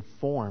it should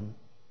inform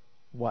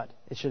what?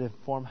 It should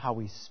inform how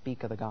we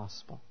speak of the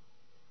gospel.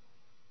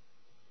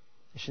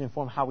 It should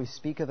inform how we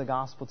speak of the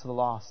gospel to the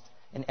lost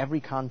in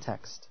every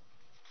context.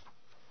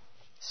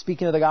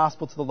 Speaking of the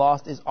gospel to the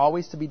lost is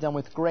always to be done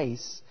with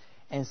grace.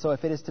 And so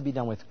if it is to be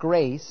done with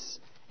grace,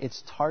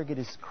 its target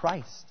is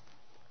Christ.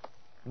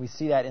 We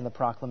see that in the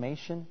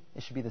proclamation.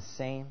 It should be the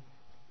same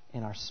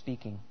in our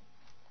speaking,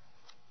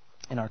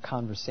 in our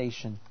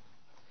conversation.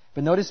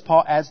 But notice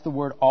Paul adds the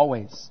word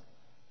always.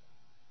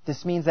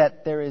 This means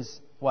that there is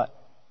what?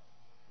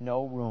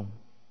 No room.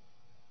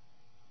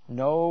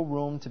 No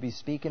room to be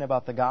speaking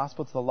about the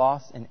gospel to the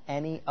lost in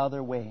any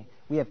other way.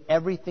 We have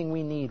everything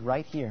we need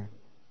right here.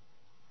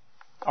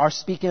 Our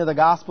speaking of the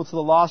gospel to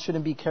the lost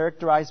shouldn't be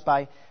characterized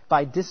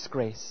by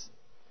disgrace.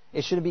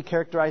 It shouldn't be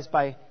characterized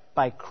by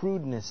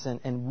crudeness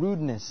and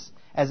rudeness,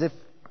 as if,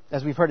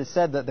 as we've heard it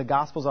said, that the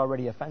gospel is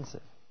already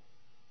offensive.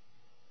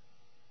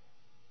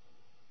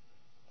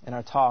 In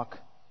our talk,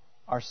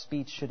 our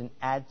speech shouldn't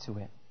add to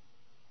it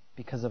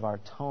because of our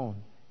tone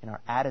and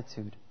our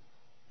attitude,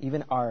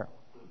 even our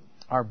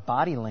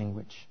body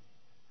language.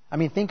 I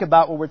mean, think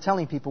about what we're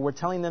telling people. We're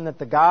telling them that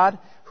the God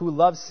who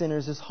loves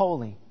sinners is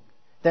holy,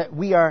 that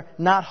we are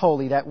not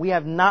holy, that we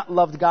have not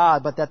loved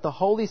God, but that the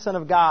Holy Son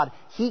of God,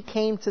 He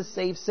came to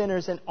save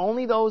sinners, and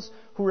only those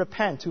who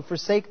repent, who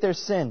forsake their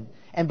sin,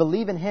 and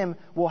believe in Him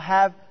will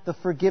have the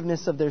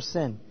forgiveness of their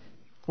sin.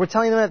 We're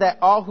telling them that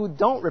all who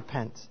don't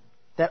repent,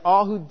 that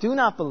all who do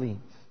not believe,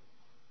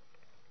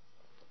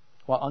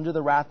 while under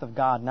the wrath of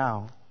God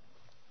now,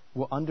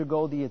 will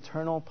undergo the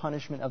eternal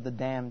punishment of the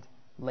damned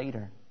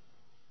later.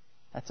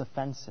 That's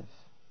offensive.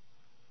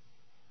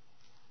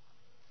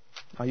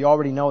 Now, you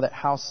already know that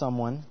how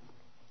someone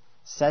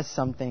says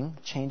something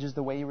changes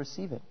the way you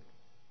receive it.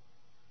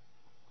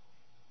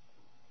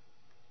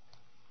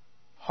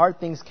 Hard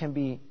things can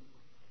be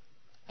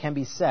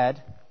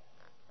said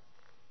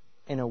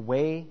in a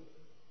way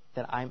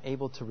that I'm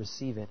able to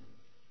receive it.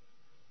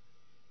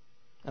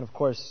 And of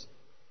course,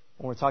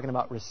 when we're talking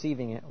about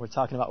receiving it, we're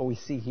talking about what we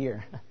see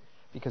here,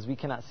 because we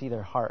cannot see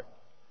their heart.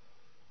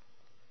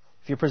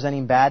 If you're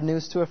presenting bad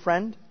news to a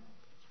friend,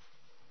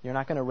 you're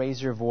not going to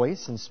raise your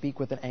voice and speak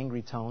with an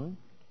angry tone.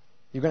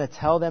 You're going to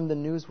tell them the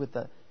news with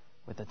a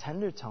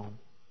tender tone.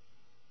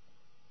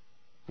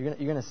 You're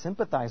going to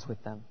sympathize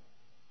with them.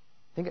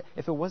 Think,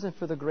 if it wasn't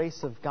for the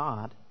grace of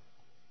God,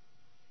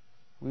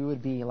 we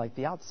would be like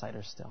the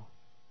outsider still.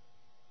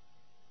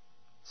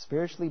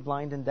 Spiritually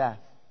blind and deaf.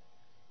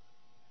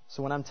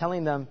 So when I'm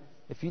telling them,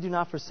 if you do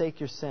not forsake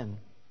your sin,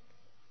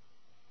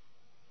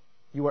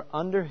 you are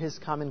under His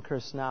common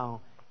curse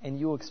now, and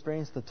you will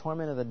experience the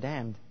torment of the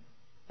damned,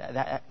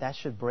 that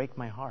should break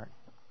my heart.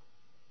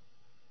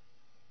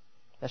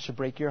 That should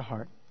break your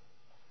heart.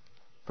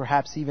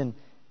 Perhaps even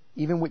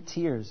with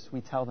tears,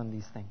 we tell them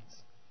these things.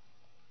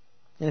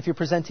 And if you're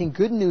presenting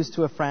good news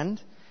to a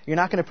friend, you're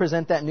not going to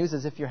present that news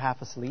as if you're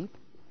half asleep.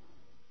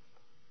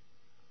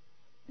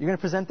 You're going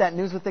to present that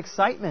news with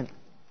excitement.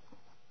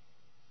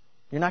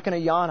 You're not going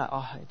to yawn.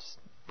 I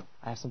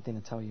have something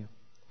to tell you.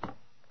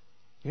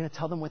 You're going to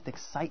tell them with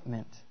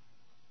excitement.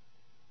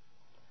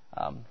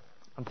 I'm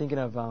thinking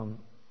of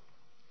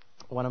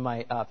one of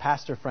my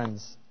pastor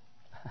friends.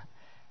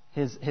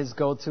 His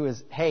go-to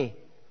is, hey,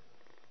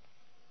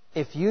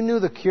 if you knew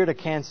the cure to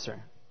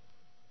cancer,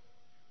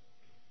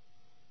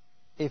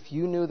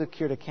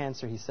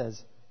 he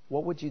says,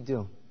 what would you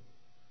do?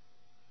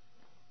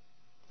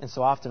 And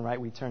so often, right,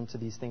 we turn to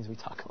these things we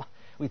talk about.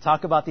 We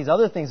talk about these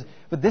other things,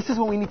 but this is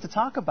what we need to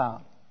talk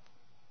about.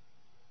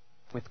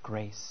 With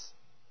grace.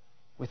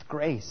 With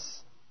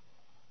grace.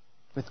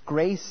 With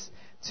grace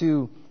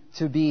to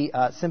be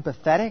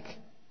sympathetic.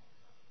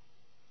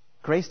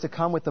 Grace to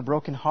come with a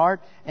broken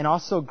heart. And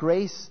also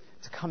grace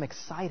to come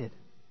excited.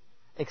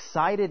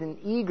 Excited and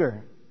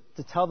eager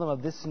to tell them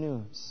of this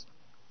news.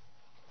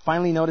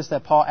 Finally, notice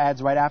that Paul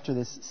adds right after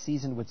this,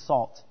 seasoned with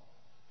salt.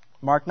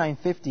 Mark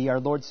 9:50, our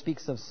Lord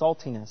speaks of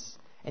saltiness,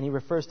 and He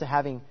refers to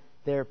having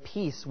their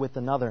peace with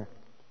another.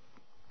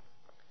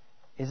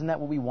 Isn't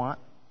that what we want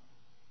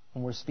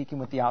when we're speaking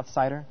with the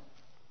outsider?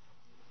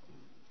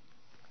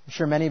 I'm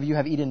sure many of you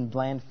have eaten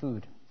bland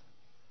food.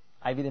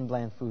 I've eaten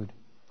bland food.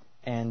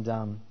 And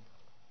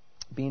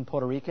being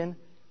Puerto Rican,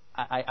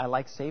 I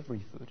like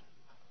savory food.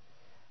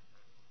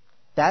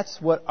 That's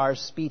what our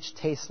speech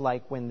tastes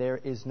like when there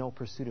is no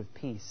pursuit of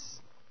peace.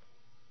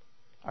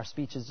 Our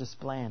speech is just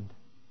bland.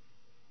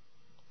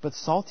 But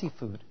salty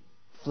food,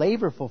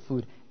 flavorful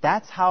food,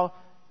 that's how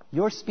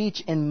your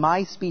speech and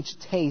my speech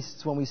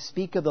tastes when we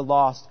speak of the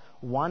lost,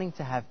 wanting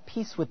to have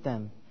peace with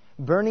them,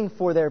 burning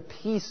for their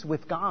peace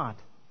with God.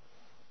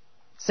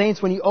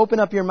 Saints, when you open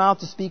up your mouth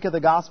to speak of the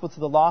gospel to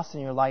the lost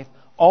in your life,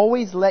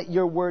 always let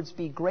your words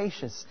be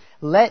gracious.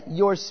 Let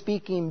your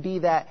speaking be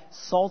that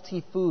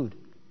salty food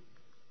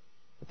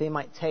that they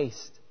might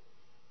taste.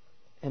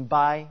 And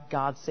by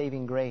God's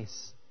saving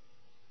grace,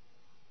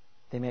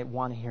 they may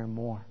want to hear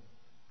more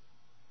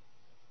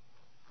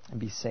and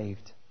be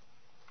saved.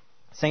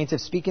 Saints,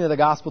 if speaking of the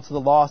gospel to the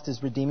lost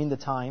is redeeming the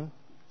time,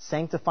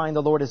 sanctifying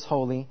the Lord as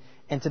holy,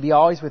 and to be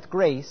always with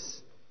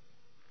grace,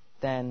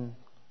 then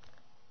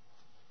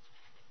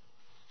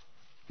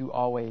you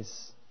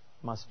always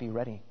must be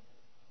ready.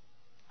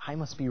 I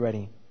must be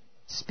ready.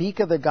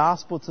 Speak of the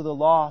gospel to the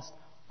lost,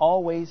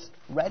 always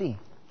ready.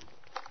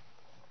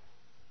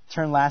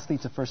 Turn lastly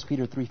to 1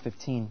 Peter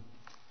 3:15.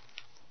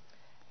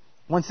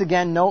 Once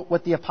again, note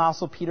what the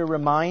Apostle Peter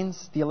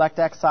reminds the elect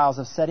exiles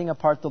of: setting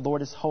apart the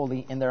Lord as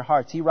holy in their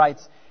hearts. He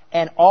writes,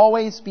 "And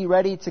always be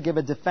ready to give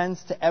a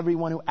defense to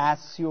everyone who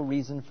asks you a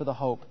reason for the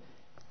hope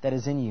that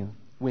is in you,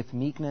 with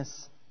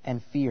meekness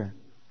and fear."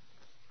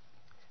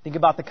 Think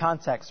about the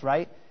context,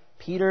 right?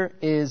 Peter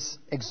is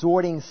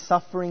exhorting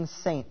suffering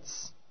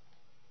saints.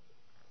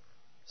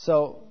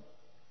 So,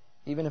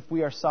 even if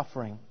we are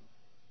suffering,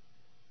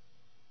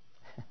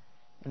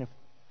 and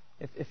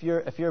if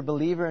you're a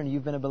believer and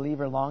you've been a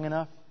believer long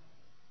enough,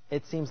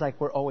 it seems like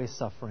we're always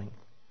suffering.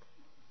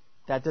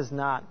 That does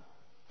not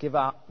give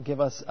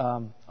us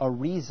a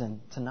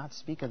reason to not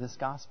speak of this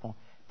gospel.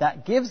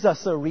 That gives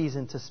us a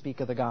reason to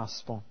speak of the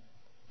gospel.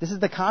 This is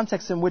the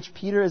context in which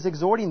Peter is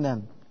exhorting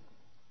them.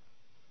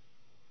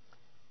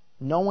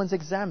 No one's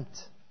exempt.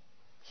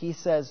 He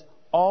says,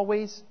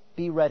 always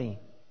be ready.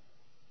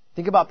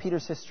 Think about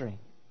Peter's history.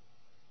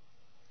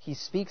 He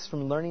speaks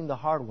from learning the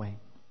hard way,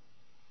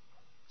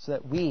 so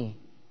that we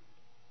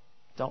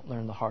don't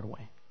learn the hard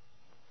way.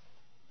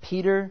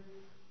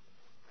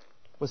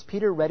 Was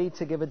Peter ready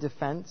to give a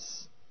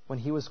defense when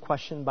he was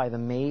questioned by the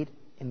maid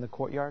in the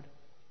courtyard?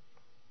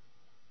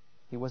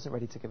 He wasn't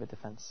ready to give a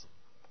defense.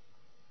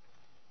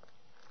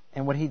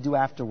 And what did he do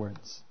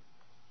afterwards?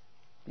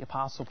 The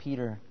Apostle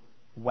Peter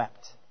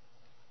wept.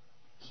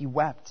 He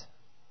wept.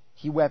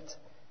 He wept.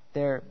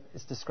 There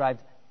is described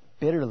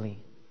bitterly.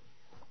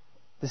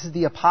 This is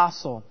the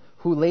apostle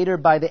who later,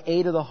 by the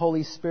aid of the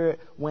Holy Spirit,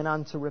 went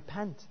on to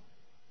repent.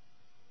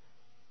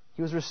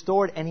 He was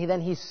restored, and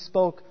he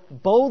spoke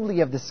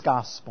boldly of this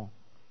gospel.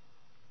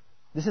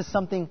 This is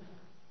something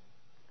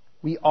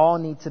we all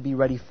need to be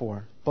ready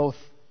for, both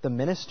the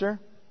minister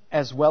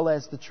as well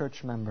as the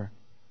church member.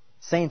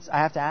 Saints, I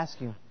have to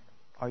ask you,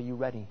 are you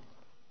ready?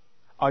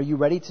 Are you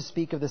ready to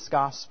speak of this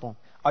gospel?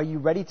 Are you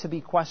ready to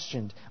be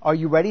questioned? Are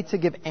you ready to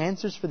give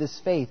answers for this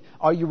faith?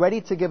 Are you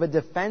ready to give a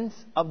defense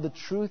of the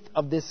truth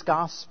of this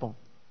gospel?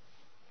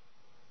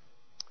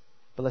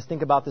 But let's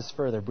think about this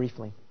further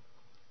briefly.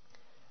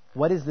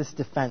 What is this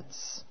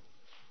defense?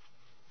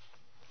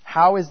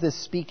 How is this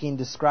speaking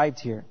described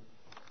here?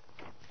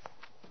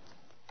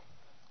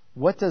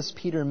 What does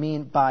Peter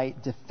mean by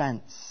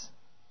defense?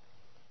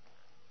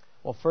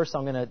 Well, first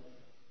I'm going to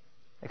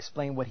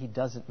explain what he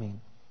doesn't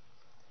mean.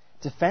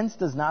 Defense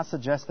does not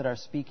suggest that our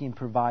speaking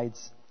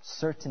provides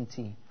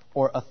certainty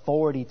or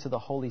authority to the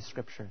Holy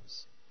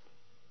Scriptures.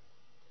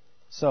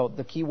 So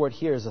the key word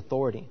here is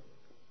authority.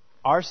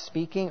 Our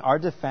speaking, our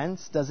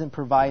defense, doesn't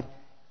provide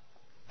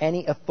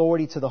any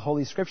authority to the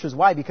Holy Scriptures.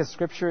 Why? Because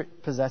Scripture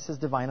possesses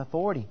divine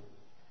authority.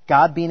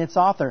 God being its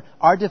author.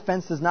 Our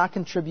defense does not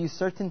contribute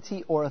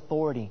certainty or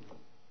authority.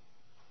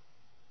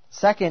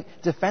 Second,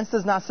 defense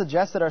does not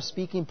suggest that our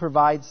speaking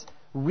provides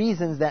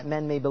reasons that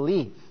men may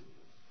believe.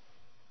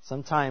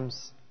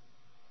 Sometimes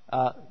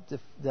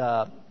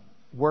the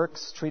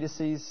works,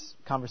 treatises,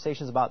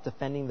 conversations about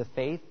defending the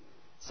faith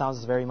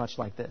sounds very much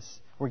like this.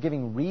 We're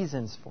giving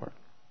reasons for it.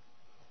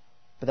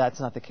 But that's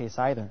not the case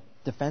either.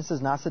 Defense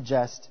does not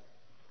suggest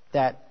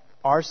that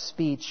our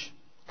speech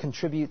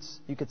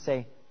contributes, you could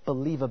say,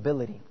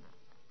 believability.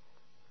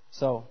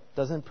 So,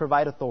 doesn't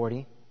provide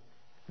authority,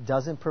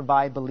 doesn't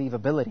provide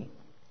believability.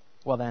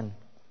 Well then,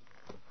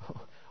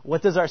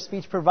 what does our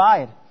speech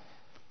provide?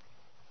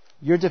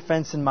 Your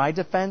defense and my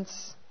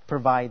defense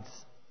provides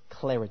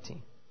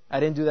clarity. I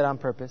didn't do that on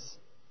purpose.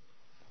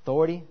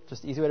 Authority,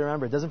 just easy way to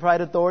remember. It doesn't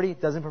provide authority,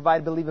 doesn't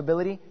provide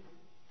believability.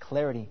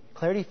 Clarity.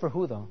 Clarity for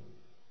who though?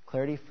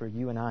 Clarity for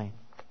you and I.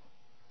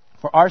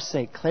 For our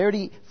sake,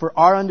 clarity for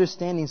our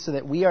understanding so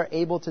that we are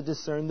able to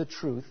discern the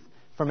truth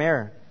from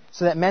error.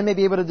 So that men may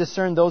be able to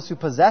discern those who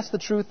possess the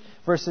truth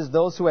versus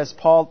those who, as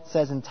Paul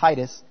says in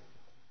Titus,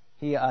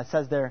 he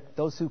says there,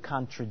 those who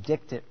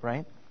contradict it,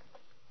 right?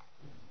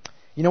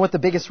 You know what the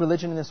biggest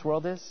religion in this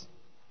world is?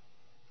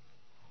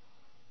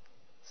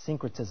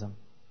 Syncretism.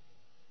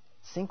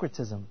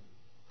 Syncretism.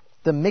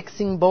 The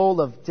mixing bowl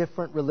of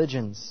different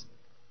religions.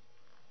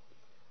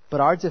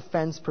 But our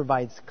defense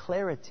provides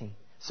clarity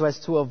so as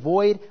to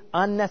avoid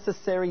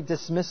unnecessary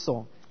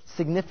dismissal,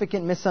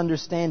 significant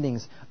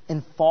misunderstandings,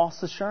 and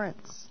false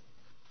assurance.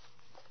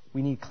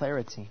 We need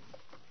clarity.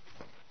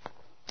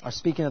 Our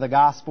speaking of the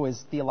gospel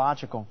is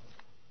theological.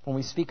 When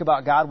we speak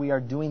about God, we are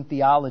doing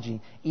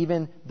theology,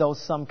 even though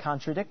some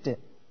contradict it.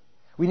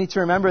 We need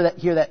to remember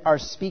that our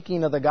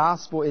speaking of the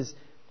gospel is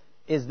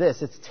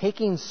this. It's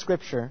taking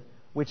Scripture,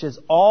 which is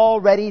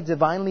already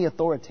divinely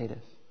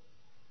authoritative,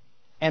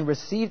 and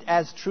received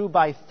as true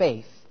by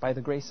faith, by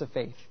the grace of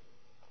faith.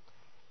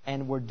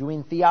 And we're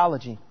doing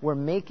theology. We're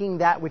making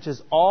that which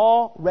is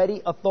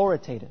already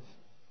authoritative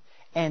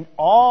and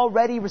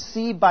already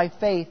received by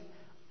faith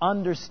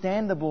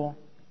understandable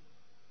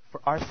for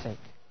our sake.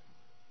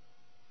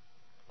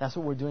 That's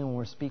what we're doing when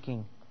we're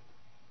speaking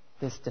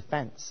this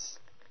defense.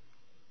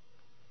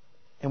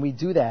 And we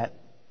do that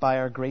by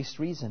our graced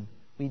reason.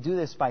 We do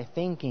this by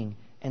thinking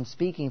and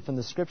speaking from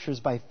the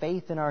Scriptures by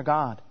faith in our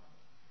God.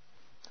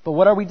 But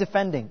what are we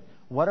defending?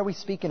 What are we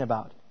speaking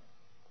about?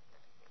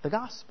 The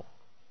gospel.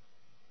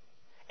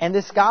 And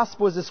this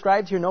gospel is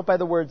described here, note by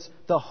the words,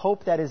 the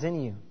hope that is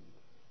in you.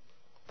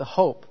 The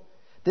hope.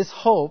 This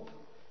hope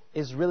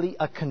is really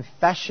a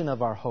confession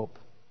of our hope.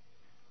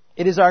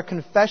 It is our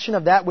confession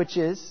of that which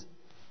is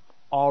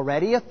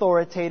already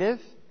authoritative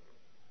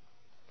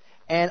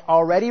and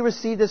already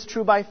received as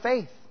true by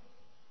faith.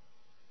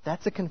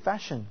 That's a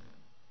confession.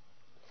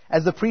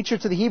 As the preacher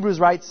to the Hebrews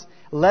writes,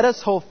 let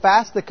us hold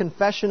fast the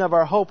confession of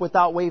our hope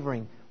without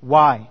wavering.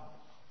 Why?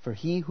 For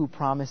he who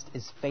promised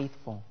is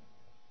faithful.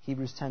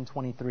 Hebrews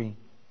 10:23.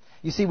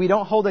 You see, we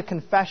don't hold a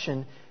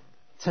confession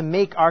to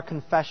make our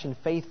confession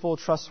faithful,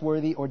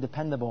 trustworthy, or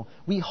dependable.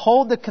 We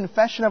hold the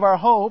confession of our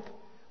hope.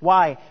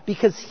 Why?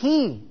 Because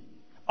He,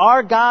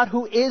 our God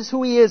who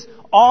He is,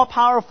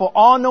 all-powerful,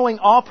 all-knowing,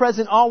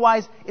 all-present,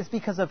 all-wise, it's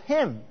because of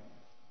Him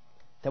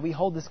that we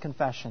hold this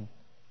confession.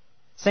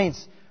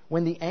 Saints,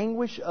 when the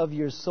anguish of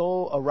your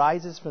soul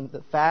arises from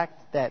the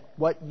fact that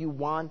what you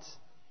want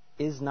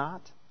is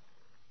not,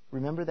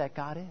 remember that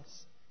God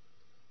is.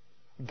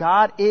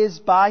 God is,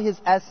 by His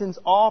essence,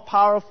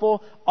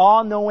 all-powerful,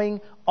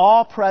 all-knowing,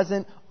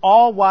 all-present,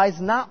 all-wise,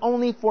 not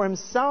only for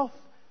Himself,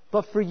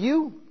 but for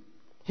you,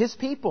 His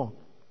people.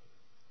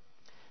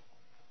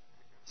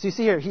 So you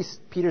see here,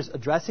 Peter's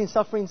addressing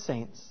suffering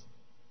saints,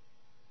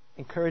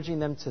 encouraging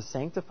them to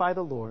sanctify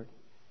the Lord,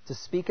 to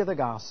speak of the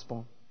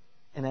gospel,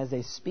 and as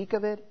they speak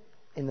of it,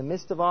 in the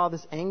midst of all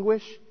this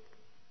anguish,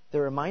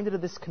 they're reminded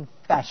of this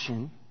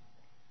confession,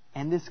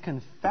 and this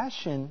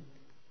confession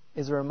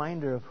is a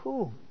reminder of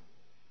who?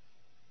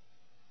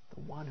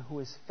 The one who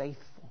is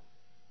faithful.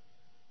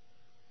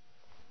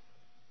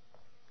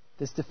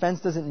 This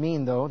defense doesn't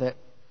mean, though, that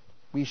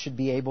we should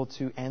be able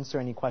to answer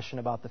any question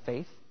about the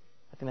faith.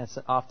 I think that's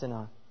often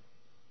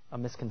a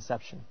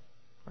misconception,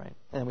 right?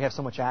 And we have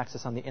so much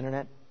access on the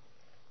internet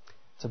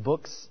to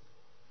books.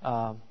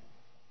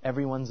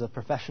 Everyone's a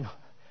professional,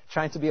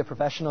 trying to be a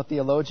professional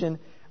theologian,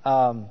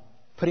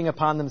 putting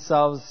upon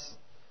themselves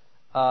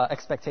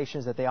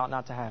expectations that they ought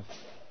not to have.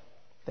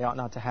 They ought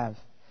not to have.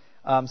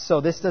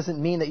 So this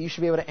doesn't mean that you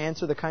should be able to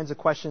answer the kinds of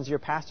questions your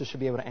pastor should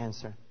be able to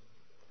answer.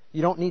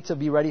 You don't need to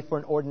be ready for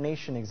an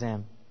ordination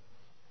exam.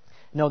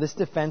 No, this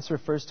defense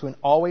refers to an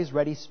always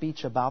ready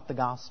speech about the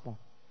gospel.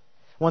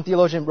 One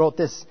theologian wrote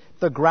this,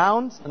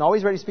 an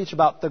always ready speech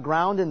about the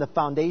ground and the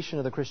foundation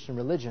of the Christian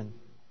religion.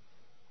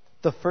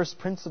 The first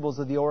principles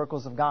of the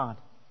oracles of God.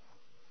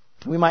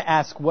 We might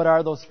ask, what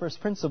are those first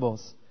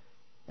principles?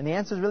 And the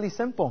answer is really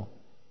simple.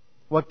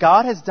 What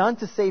God has done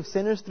to save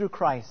sinners through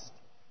Christ.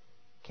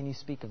 Can you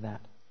speak of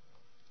that?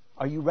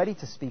 Are you ready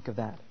to speak of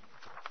that?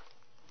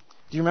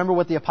 Do you remember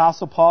what the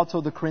Apostle Paul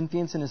told the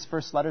Corinthians in his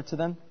first letter to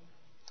them?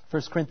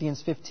 1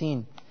 Corinthians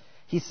 15.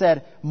 He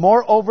said,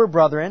 moreover,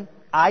 brethren,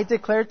 I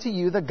declare to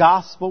you the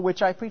gospel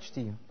which I preached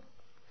to you,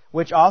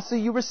 which also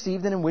you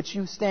received and in which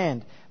you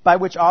stand, by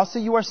which also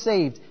you are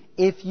saved,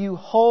 if you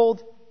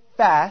hold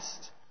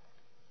fast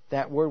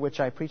that word which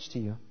I preached to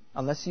you,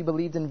 unless you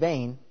believed in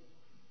vain.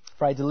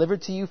 For I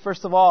delivered to you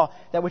first of all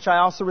that which I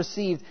also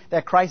received,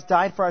 that Christ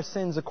died for our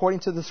sins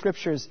according to the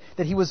Scriptures,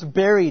 that He was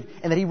buried,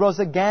 and that He rose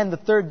again the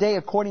third day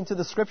according to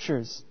the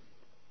Scriptures.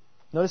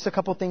 Notice a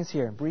couple things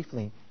here,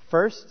 briefly.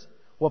 First,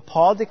 what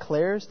Paul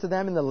declares to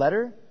them in the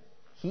letter,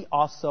 he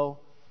also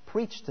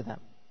preached to them.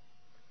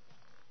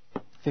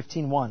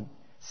 15:1.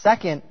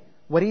 Second,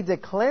 what he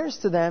declares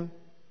to them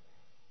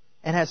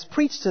and has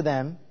preached to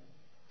them,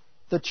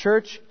 the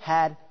church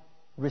had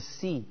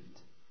received.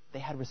 They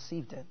had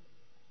received it.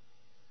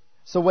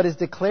 So what is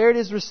declared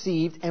is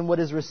received, and what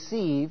is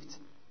received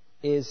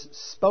is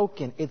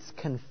spoken. It's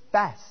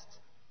confessed.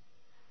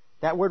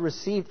 That word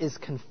received is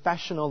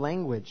confessional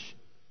language.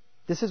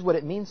 This is what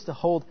it means to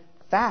hold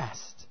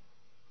fast.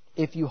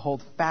 If you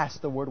hold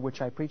fast the word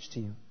which I preached to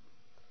you.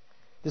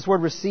 This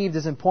word received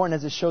is important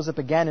as it shows up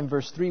again in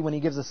verse 3 when he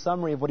gives a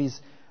summary of what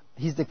he's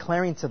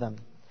declaring to them.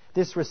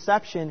 This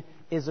reception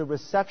is a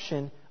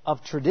reception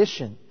of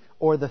tradition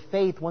or the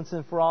faith once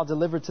and for all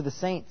delivered to the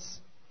saints.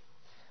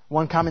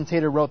 One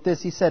commentator wrote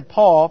this. He said,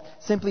 Paul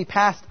simply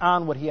passed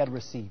on what he had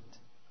received.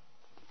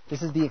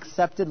 This is the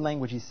accepted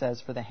language, he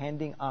says, for the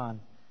handing on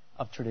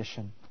of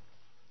tradition.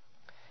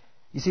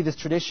 You see, this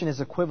tradition is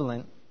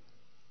equivalent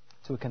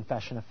to a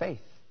confession of faith.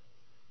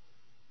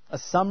 A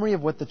summary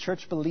of what the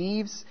church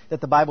believes that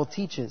the Bible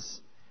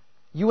teaches.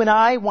 You and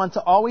I want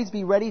to always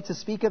be ready to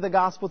speak of the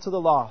gospel to the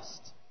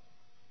lost.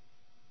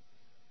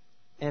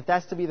 And if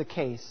that's to be the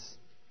case,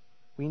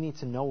 we need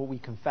to know what we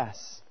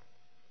confess.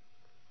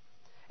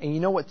 And you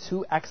know what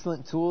two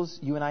excellent tools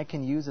you and I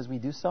can use as we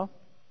do so?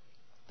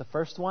 The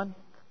first one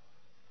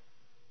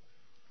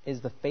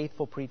is the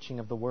faithful preaching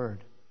of the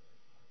Word,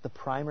 the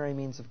primary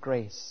means of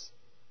grace.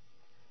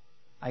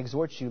 I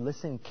exhort you,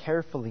 listen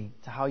carefully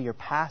to how your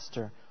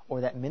pastor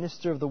or that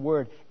minister of the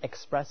Word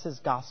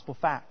expresses gospel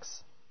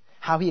facts,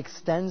 how he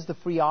extends the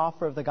free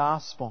offer of the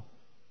gospel.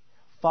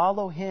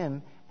 Follow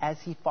him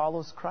as he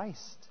follows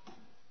Christ.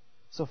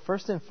 So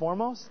first and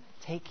foremost,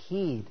 take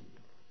heed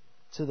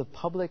to the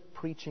public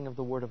preaching of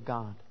the Word of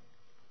God.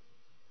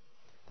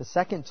 The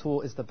second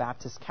tool is the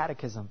Baptist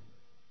Catechism.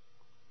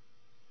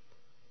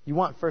 You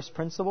want first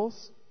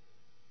principles?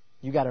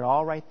 You got it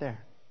all right there.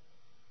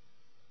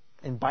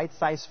 In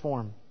bite-sized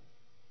form.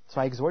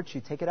 So I exhort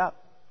you, take it up.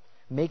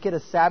 Make it a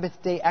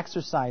Sabbath day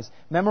exercise.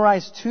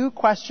 Memorize 2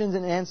 questions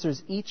and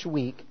answers each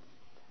week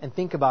and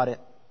think about it.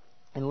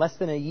 In less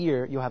than a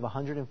year, you'll have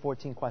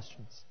 114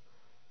 questions.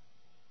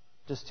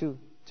 Just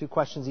two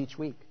questions each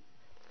week.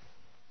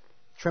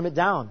 Trim it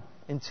down.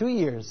 In 2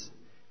 years,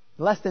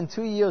 less than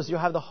 2 years, you'll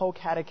have the whole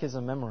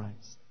catechism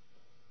memorized.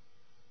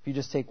 If you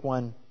just take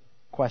 1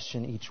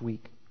 question each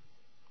week.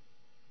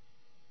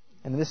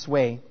 And in this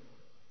way,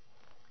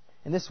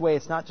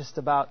 it's not just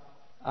about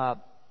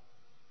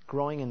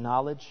growing in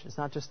knowledge. It's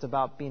not just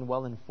about being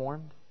well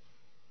informed.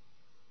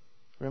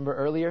 Remember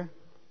earlier?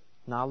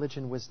 Knowledge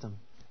and wisdom.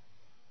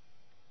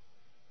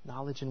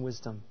 Knowledge and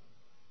wisdom.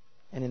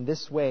 And in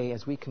this way,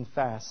 as we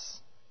confess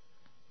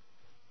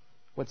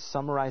what's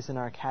summarized in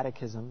our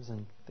catechisms,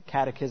 and the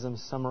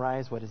catechisms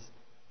summarize what is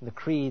in the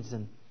creeds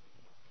and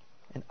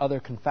other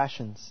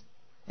confessions.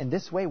 In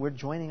this way, we're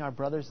joining our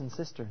brothers and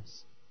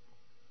sisters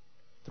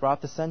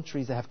throughout the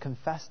centuries that have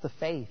confessed the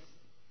faith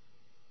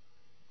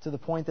to the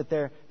point that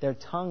their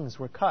tongues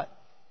were cut.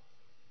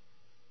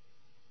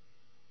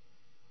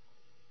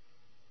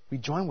 We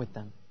join with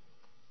them.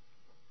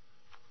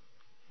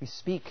 We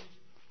speak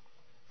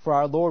for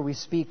our Lord. We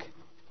speak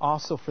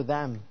also for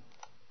them.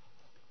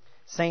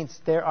 Saints,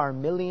 there are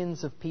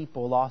millions of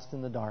people lost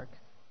in the dark,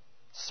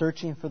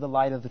 searching for the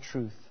light of the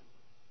truth.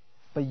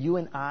 But you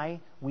and I,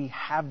 we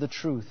have the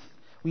truth.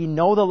 We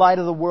know the light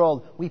of the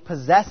world. We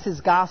possess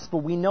His gospel.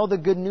 We know the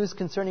good news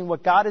concerning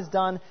what God has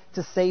done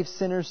to save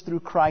sinners through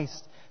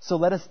Christ. So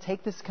let us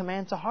take this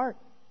command to heart.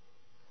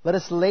 Let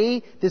us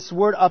lay this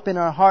word up in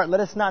our heart.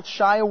 Let us not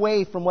shy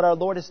away from what our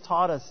Lord has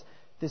taught us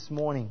this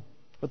morning,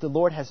 what the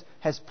Lord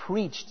has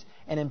preached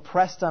and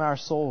impressed on our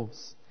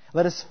souls.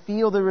 Let us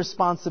feel the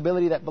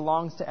responsibility that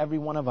belongs to every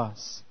one of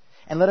us.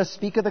 And let us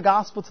speak of the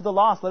gospel to the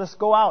lost. Let us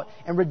go out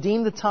and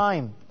redeem the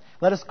time.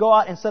 Let us go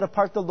out and set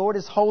apart the Lord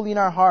is holy in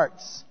our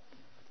hearts.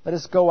 Let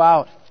us go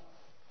out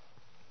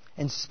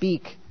and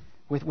speak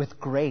with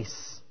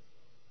grace,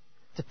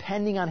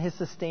 depending on His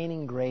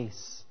sustaining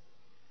grace.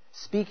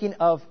 Speaking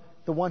of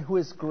the one who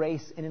is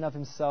grace in and of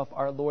Himself,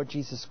 our Lord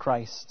Jesus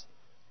Christ.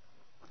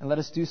 And let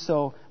us do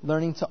so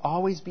learning to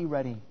always be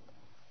ready.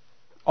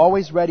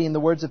 Always ready, in the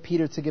words of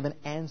Peter, to give an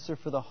answer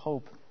for the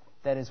hope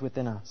that is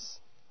within us.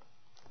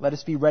 Let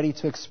us be ready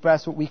to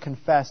express what we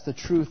confess, the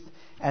truth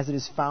as it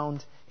is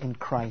found in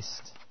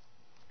Christ.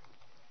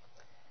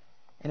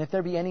 And if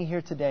there be any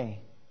here today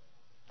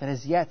that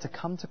is yet to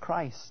come to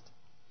Christ,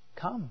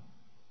 come.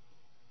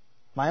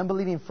 My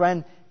unbelieving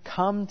friend,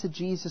 come to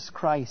Jesus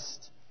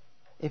Christ.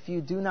 If you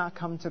do not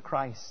come to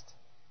Christ,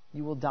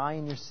 you will die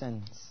in your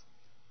sins.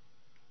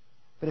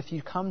 But if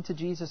you come to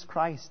Jesus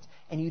Christ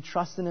and you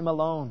trust in Him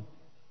alone,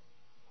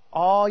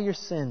 all your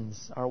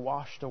sins are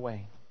washed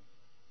away.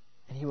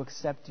 And He will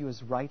accept you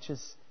as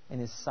righteous in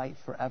His sight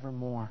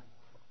forevermore.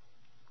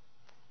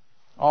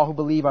 All who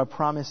believe are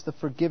promised the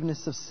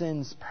forgiveness of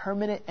sins,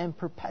 permanent and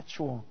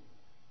perpetual,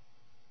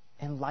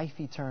 and life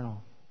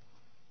eternal.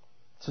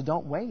 So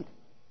don't wait.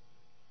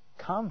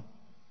 Come.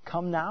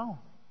 Come now.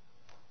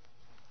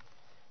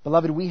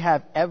 Beloved, we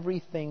have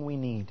everything we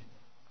need.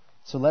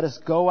 So let us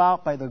go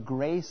out by the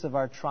grace of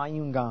our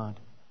triune God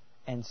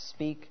and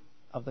speak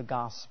of the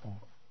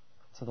gospel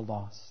to the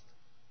lost.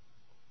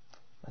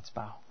 Let's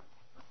bow.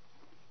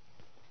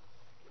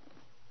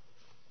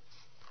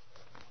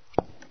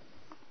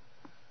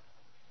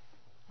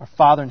 Our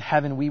Father in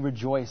heaven, we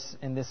rejoice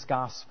in this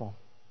gospel.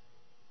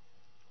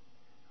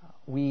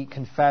 We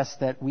confess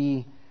that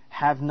we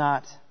have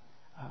not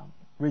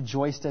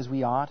rejoiced as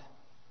we ought.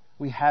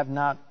 We have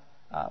not,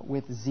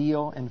 with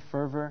zeal and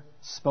fervor,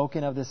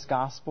 spoken of this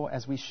gospel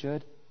as we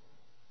should.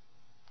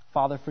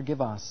 Father,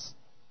 forgive us.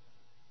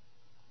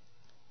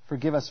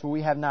 Forgive us, for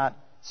we have not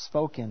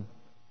spoken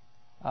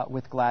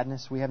with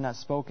gladness. We have not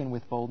spoken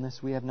with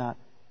boldness. We have not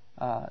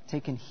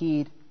taken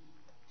heed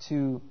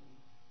to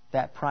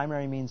that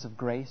primary means of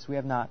grace. We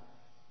have not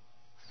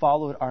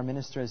followed our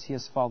minister as he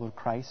has followed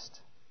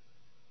Christ.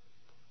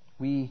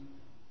 We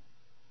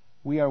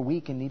are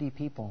weak and needy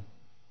people,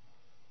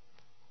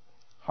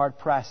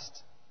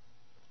 hard-pressed,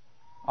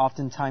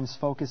 oftentimes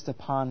focused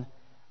upon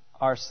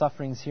our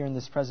sufferings here in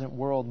this present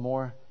world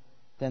more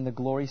than the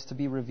glories to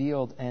be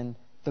revealed and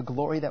the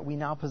glory that we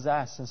now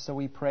possess. And so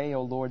we pray,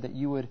 O Lord, that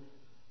you would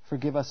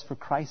forgive us for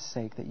Christ's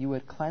sake, that you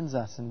would cleanse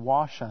us and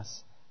wash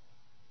us,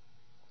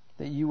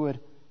 that you would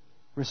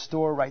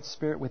restore right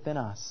spirit within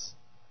us,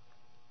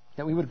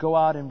 that we would go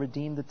out and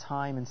redeem the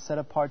time and set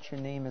apart your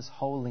name as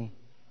holy.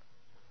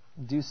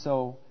 Do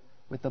so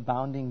with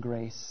abounding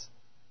grace,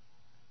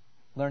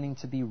 learning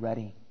to be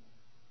ready.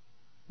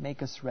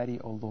 Make us ready,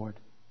 O Lord.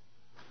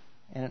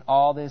 And in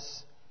all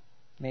this,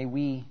 may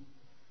we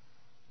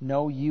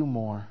know you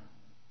more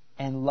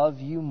and love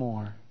you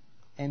more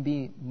and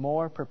be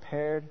more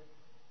prepared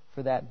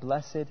for that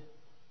blessed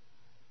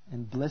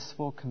and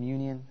blissful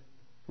communion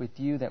with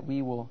you that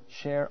we will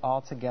share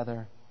all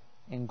together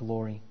in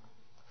glory.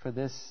 For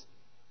this,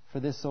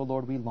 O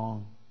Lord, we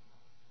long.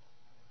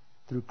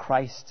 Through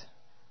Christ,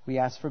 we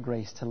ask for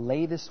grace to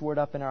lay this word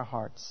up in our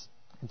hearts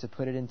and to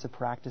put it into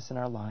practice in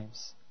our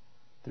lives.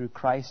 Through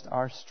Christ,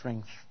 our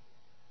strength,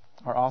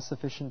 our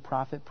all-sufficient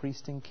prophet,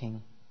 priest, and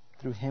king.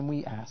 Through him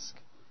we ask.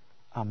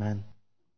 Amen.